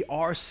fact is we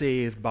are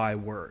saved by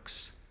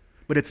works.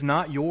 But it's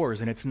not yours,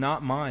 and it's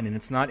not mine, and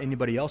it's not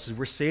anybody else's.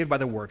 We're saved by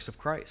the works of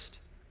Christ.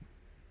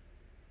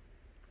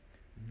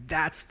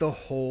 That's the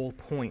whole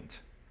point.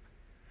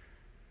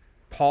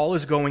 Paul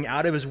is going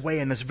out of his way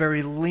in this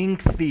very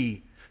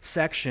lengthy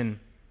section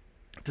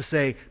to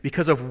say,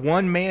 because of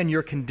one man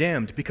you're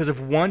condemned, because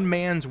of one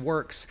man's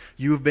works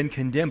you have been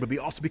condemned, but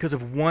also because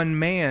of one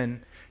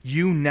man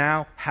you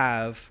now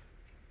have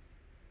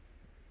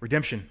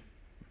redemption.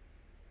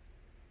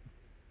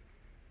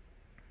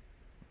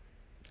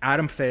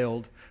 Adam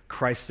failed,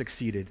 Christ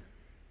succeeded.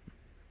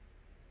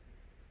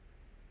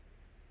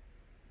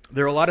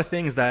 There are a lot of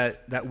things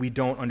that we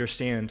don't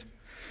understand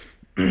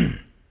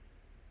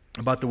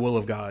about the will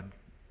of God.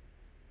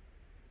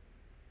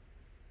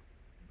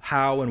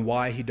 How and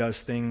why he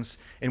does things,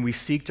 and we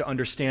seek to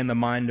understand the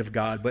mind of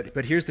God.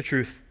 But here's the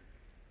truth.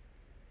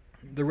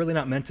 They're really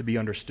not meant to be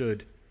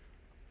understood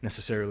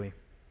necessarily.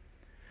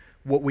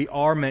 What we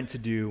are meant to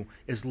do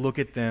is look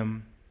at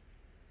them,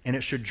 and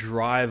it should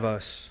drive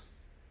us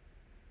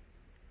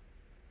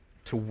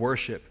to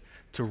worship,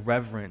 to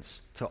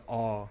reverence, to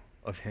awe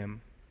of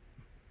him.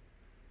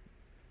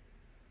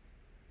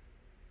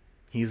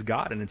 He's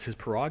God, and it's his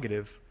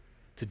prerogative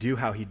to do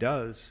how he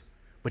does,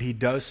 but he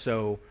does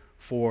so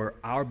for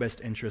our best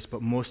interest,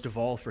 but most of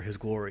all for his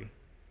glory.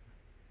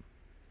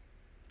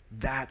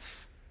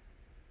 That's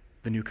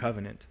the new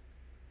covenant.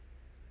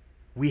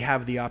 We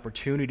have the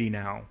opportunity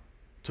now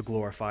to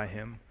glorify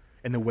him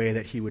in the way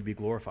that he would be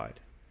glorified.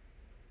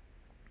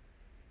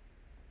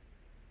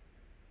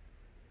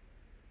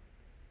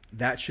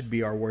 That should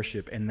be our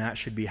worship, and that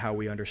should be how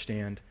we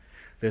understand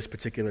this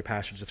particular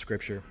passage of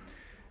Scripture.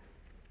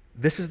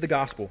 This is the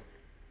gospel.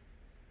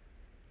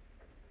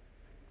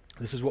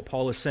 This is what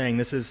Paul is saying.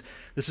 This is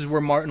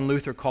where Martin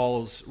Luther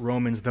calls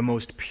Romans the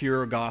most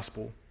pure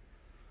gospel.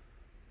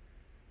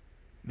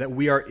 That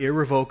we are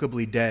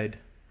irrevocably dead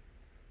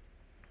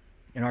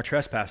in our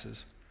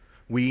trespasses.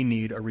 We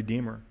need a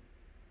Redeemer.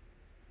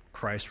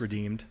 Christ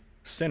redeemed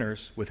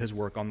sinners with his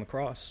work on the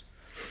cross.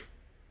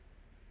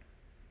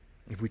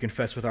 If we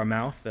confess with our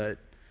mouth that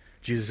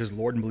Jesus is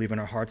Lord and believe in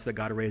our hearts that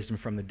God raised him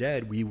from the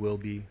dead, we will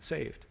be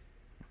saved.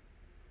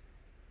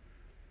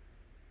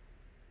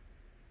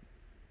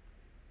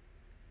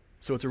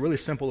 So it's a really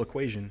simple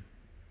equation.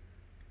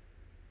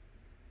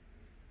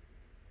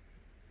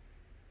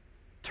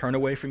 Turn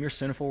away from your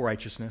sinful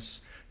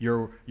righteousness,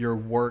 your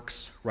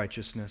works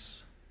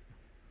righteousness,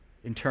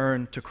 and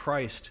turn to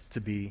Christ to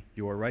be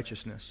your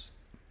righteousness.